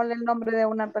agreguémosle el nombre de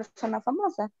una persona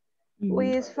famosa. Who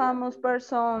is famous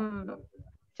person?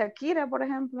 Shakira, por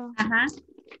ejemplo. Ajá.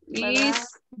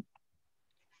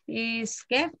 Is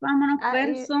 ¿qué? Vámonos,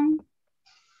 person.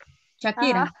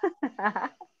 Shakira.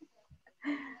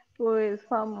 Who is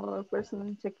famous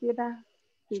person? Shakira.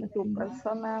 Y tu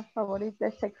persona favorita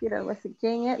es Shakira, algo así.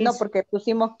 ¿Quién es? No, porque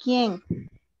pusimos quién.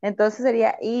 Entonces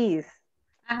sería is.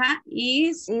 Ajá,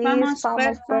 is famous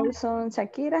person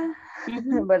Shakira,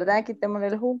 ¿verdad? Quitémosle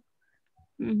el who.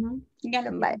 Ya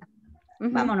lo vaya.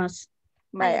 Vámonos.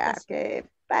 Vaya, que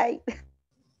bye.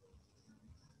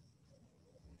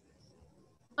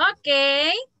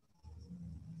 Okay.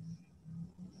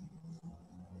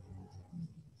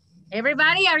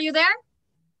 Everybody, are you there?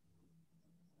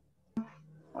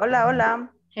 Hola,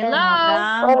 hola. Hello.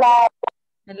 Hola.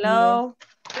 Hello.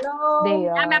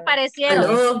 Hello. Ya me aparecieron.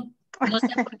 Hello. No sé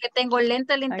por qué tengo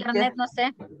lento el internet, no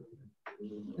sé.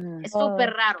 Es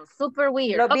súper raro, súper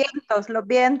weird. Los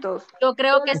vientos. Yo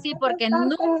creo que sí, porque Está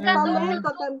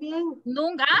lento también.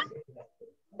 Nunca.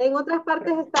 En otras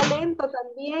partes está lento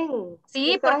también.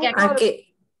 Sí, quizás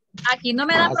porque aquí no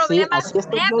me da problemas. Así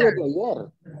estoy yo desde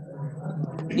ayer.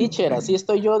 Teacher, así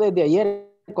estoy yo desde ayer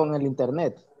con el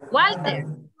internet. Walter.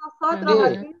 Nosotros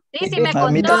aquí. Sí, me contó.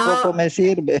 A mí tampoco me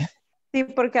sirve. Sí,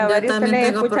 porque a varios se les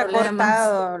escucha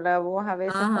cortado la voz a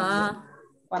veces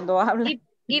cuando habla.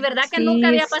 Y verdad que Sí, nunca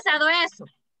había pasado eso.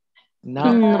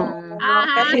 No.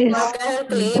 Ajá. Es- No. El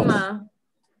clima.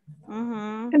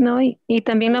 No, y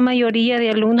también la mayoría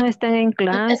de alumnos están en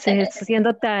clases,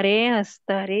 haciendo tareas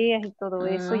y todo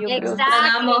eso. Yo creo.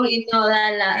 Exacto. Y no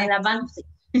da el avance.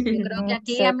 Yo creo que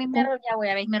aquí a mí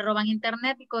me roban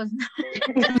internet y cosas.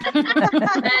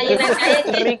 Ahí en la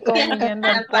calle. Rico viendo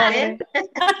al pobre.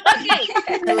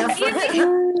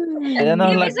 Ella no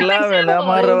es la clave, le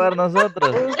vamos a robar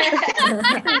nosotros.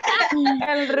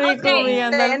 El rico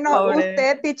viendo al pobre.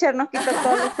 Usted, teacher, nos quita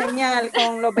toda la señal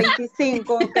con los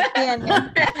 25 que tiene.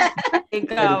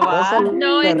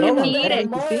 No, es que mire.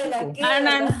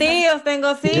 Anantíos,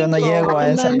 tengo 5. Yo no llego a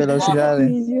esas velocidades.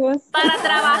 Para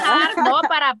trabajar, no,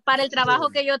 para el trabajo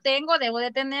que yo tengo, debo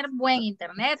de tener buen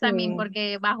internet también,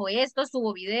 porque bajo esto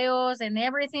subo videos and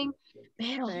everything,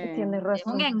 pero Tiene razón. es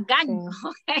un engaño.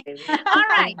 Okay. All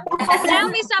right. Tell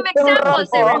me some examples,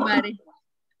 everybody.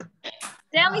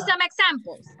 Tell me some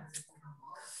examples.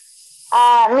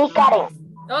 Me, Karen.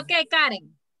 Okay,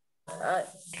 Karen.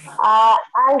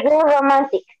 Are you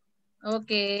romantic?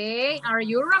 Okay. Are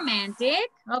you romantic?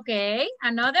 Okay.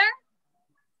 Another?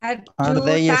 Are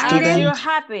they Are students? you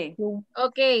happy?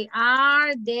 Okay.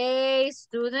 Are they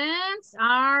students?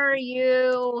 Are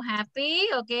you happy?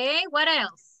 Okay. What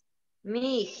else?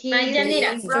 Me,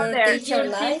 Yanira, brother,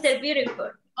 your sister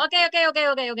beautiful. Okay.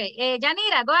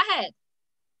 Yanira, go ahead.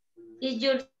 Is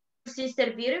your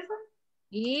sister beautiful?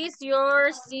 Is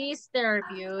your sister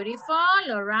beautiful?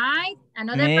 All right.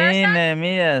 Another Me, person?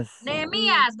 Nehemías.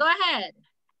 Nehemías, go ahead.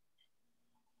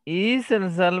 Is El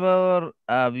Salvador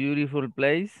a beautiful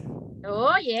place?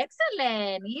 Oh,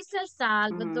 excellent. Is El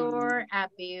Salvador a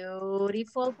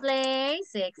beautiful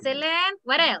place? Excellent.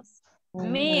 What else?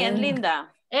 Me, Edlinda.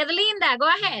 Edlinda, go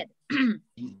ahead.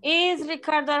 Is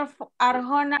Ricardo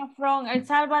Arjona from El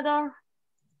Salvador?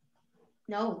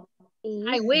 No.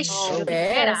 I wish.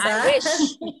 Okay, I wish.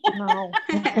 No.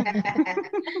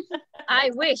 I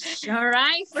wish. All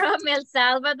right, from El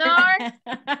Salvador.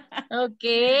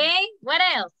 Okay. What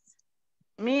else?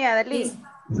 Me, Adeline.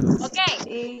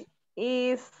 Okay.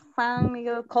 Is San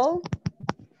Miguel cold?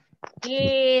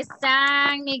 Is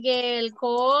San Miguel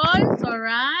cold? All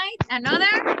right. Another?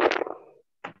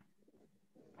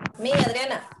 Me,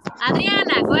 Adriana.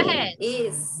 Adriana, go ahead.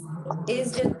 Is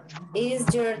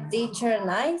your teacher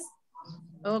nice?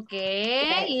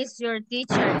 Okay. Yes. Is your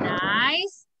teacher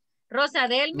nice? Rosa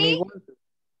Delmi?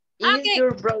 Is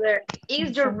your brother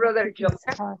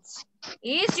Joker?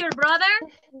 Is your brother?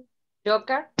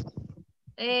 Joker?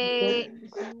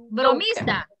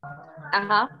 Bromista.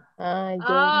 Ajá.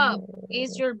 Oh,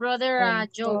 is your brother a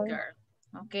joker?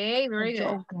 Okay, very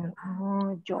good.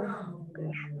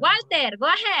 Walter, go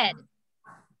ahead.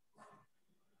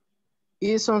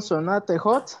 Is Sonsonate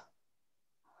hot?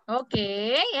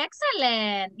 Okay,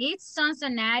 excellent. It's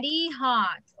Cincinnati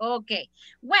hot. Okay.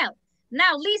 Well,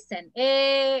 now listen.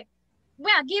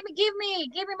 Well, give me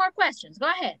more questions. Go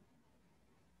ahead.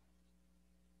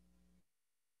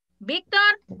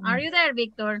 Victor, are you there,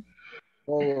 Victor?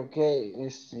 Okay.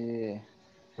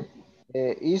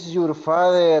 Is your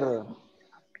father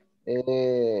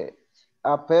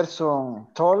a person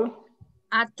tall?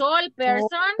 A tall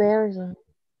person?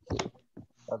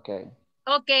 Okay.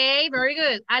 Okay, very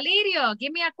good. Alirio,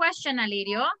 give me a question,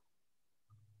 Alirio.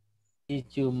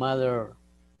 Is your mother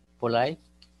polite?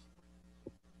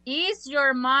 Is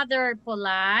your mother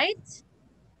polite?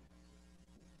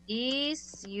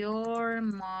 Is your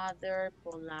mother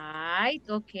polite?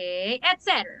 Okay,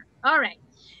 etc. All right.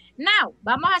 Now,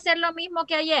 vamos a hacer lo mismo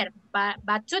que ayer.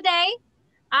 But today,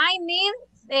 I need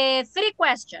 3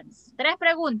 questions. 3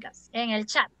 preguntas en el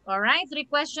chat. All right? 3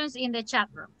 questions in the chat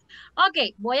room.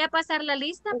 Ok, voy a pasar la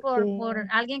lista por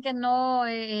alguien que no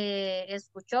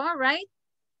escuchó, right?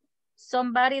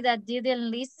 Somebody that didn't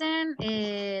listen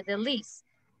the list.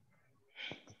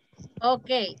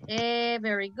 Okay,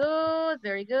 very good,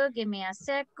 very good. Give me a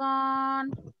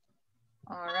second.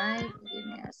 All right, give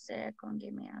me a second,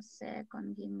 give me a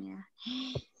second, give me a...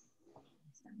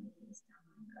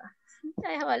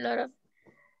 I have a lot of...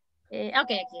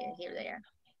 okay, here they are.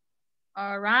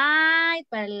 All right,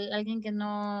 para alguien que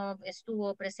no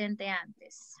estuvo presente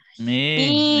antes.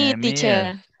 Me,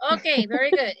 teacher. Okay,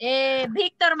 very good.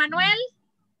 Víctor Manuel.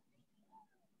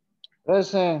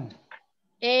 Present.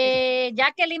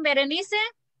 Jacqueline Berenice.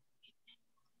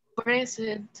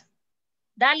 Present.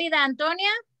 Dálida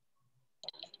Antonia.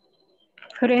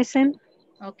 Present.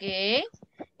 Ok.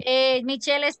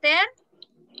 Michelle Esther.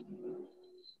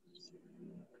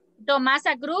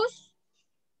 Tomasa Cruz.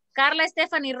 Carla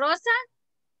Stephanie Rosa.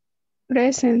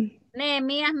 Present.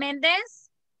 Nehemías Méndez.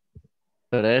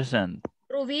 Present.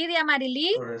 Rubidia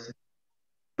Marilí.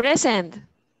 Present.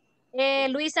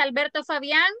 Luis Alberto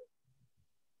Fabián.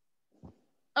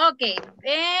 Ok.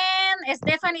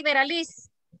 Stephanie Beraliz.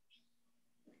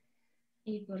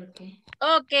 ¿Y por qué?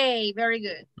 Ok, very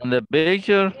good. On the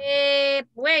picture.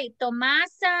 Wait,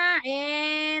 Tomasa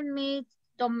and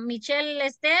Michelle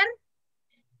Esther.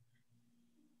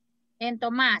 En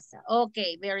Tomasa. Ok,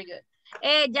 very good.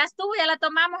 Ya estuvo, ya la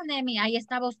tomamos, Nemi. Ahí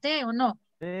estaba usted, ¿o no?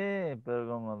 Sí, pero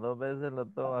como 2 veces lo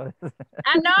tomo a veces.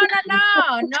 Ah, no.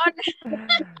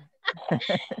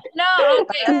 No,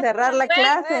 ok. Cerrar la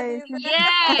clase. Yes.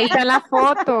 Ahí está la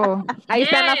foto. Ahí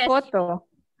está la Yes. foto.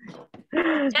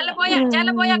 Ya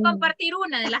le voy a compartir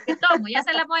una de las que tomo. Ya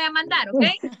se las voy a mandar, ¿ok?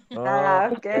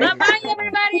 Ok. Bye-bye,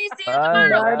 everybody. See you Bye.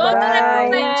 tomorrow. Go to the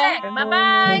group and check.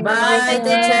 Bye-bye. Bye,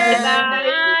 teacher.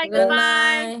 Bye.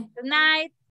 Goodbye. Good night.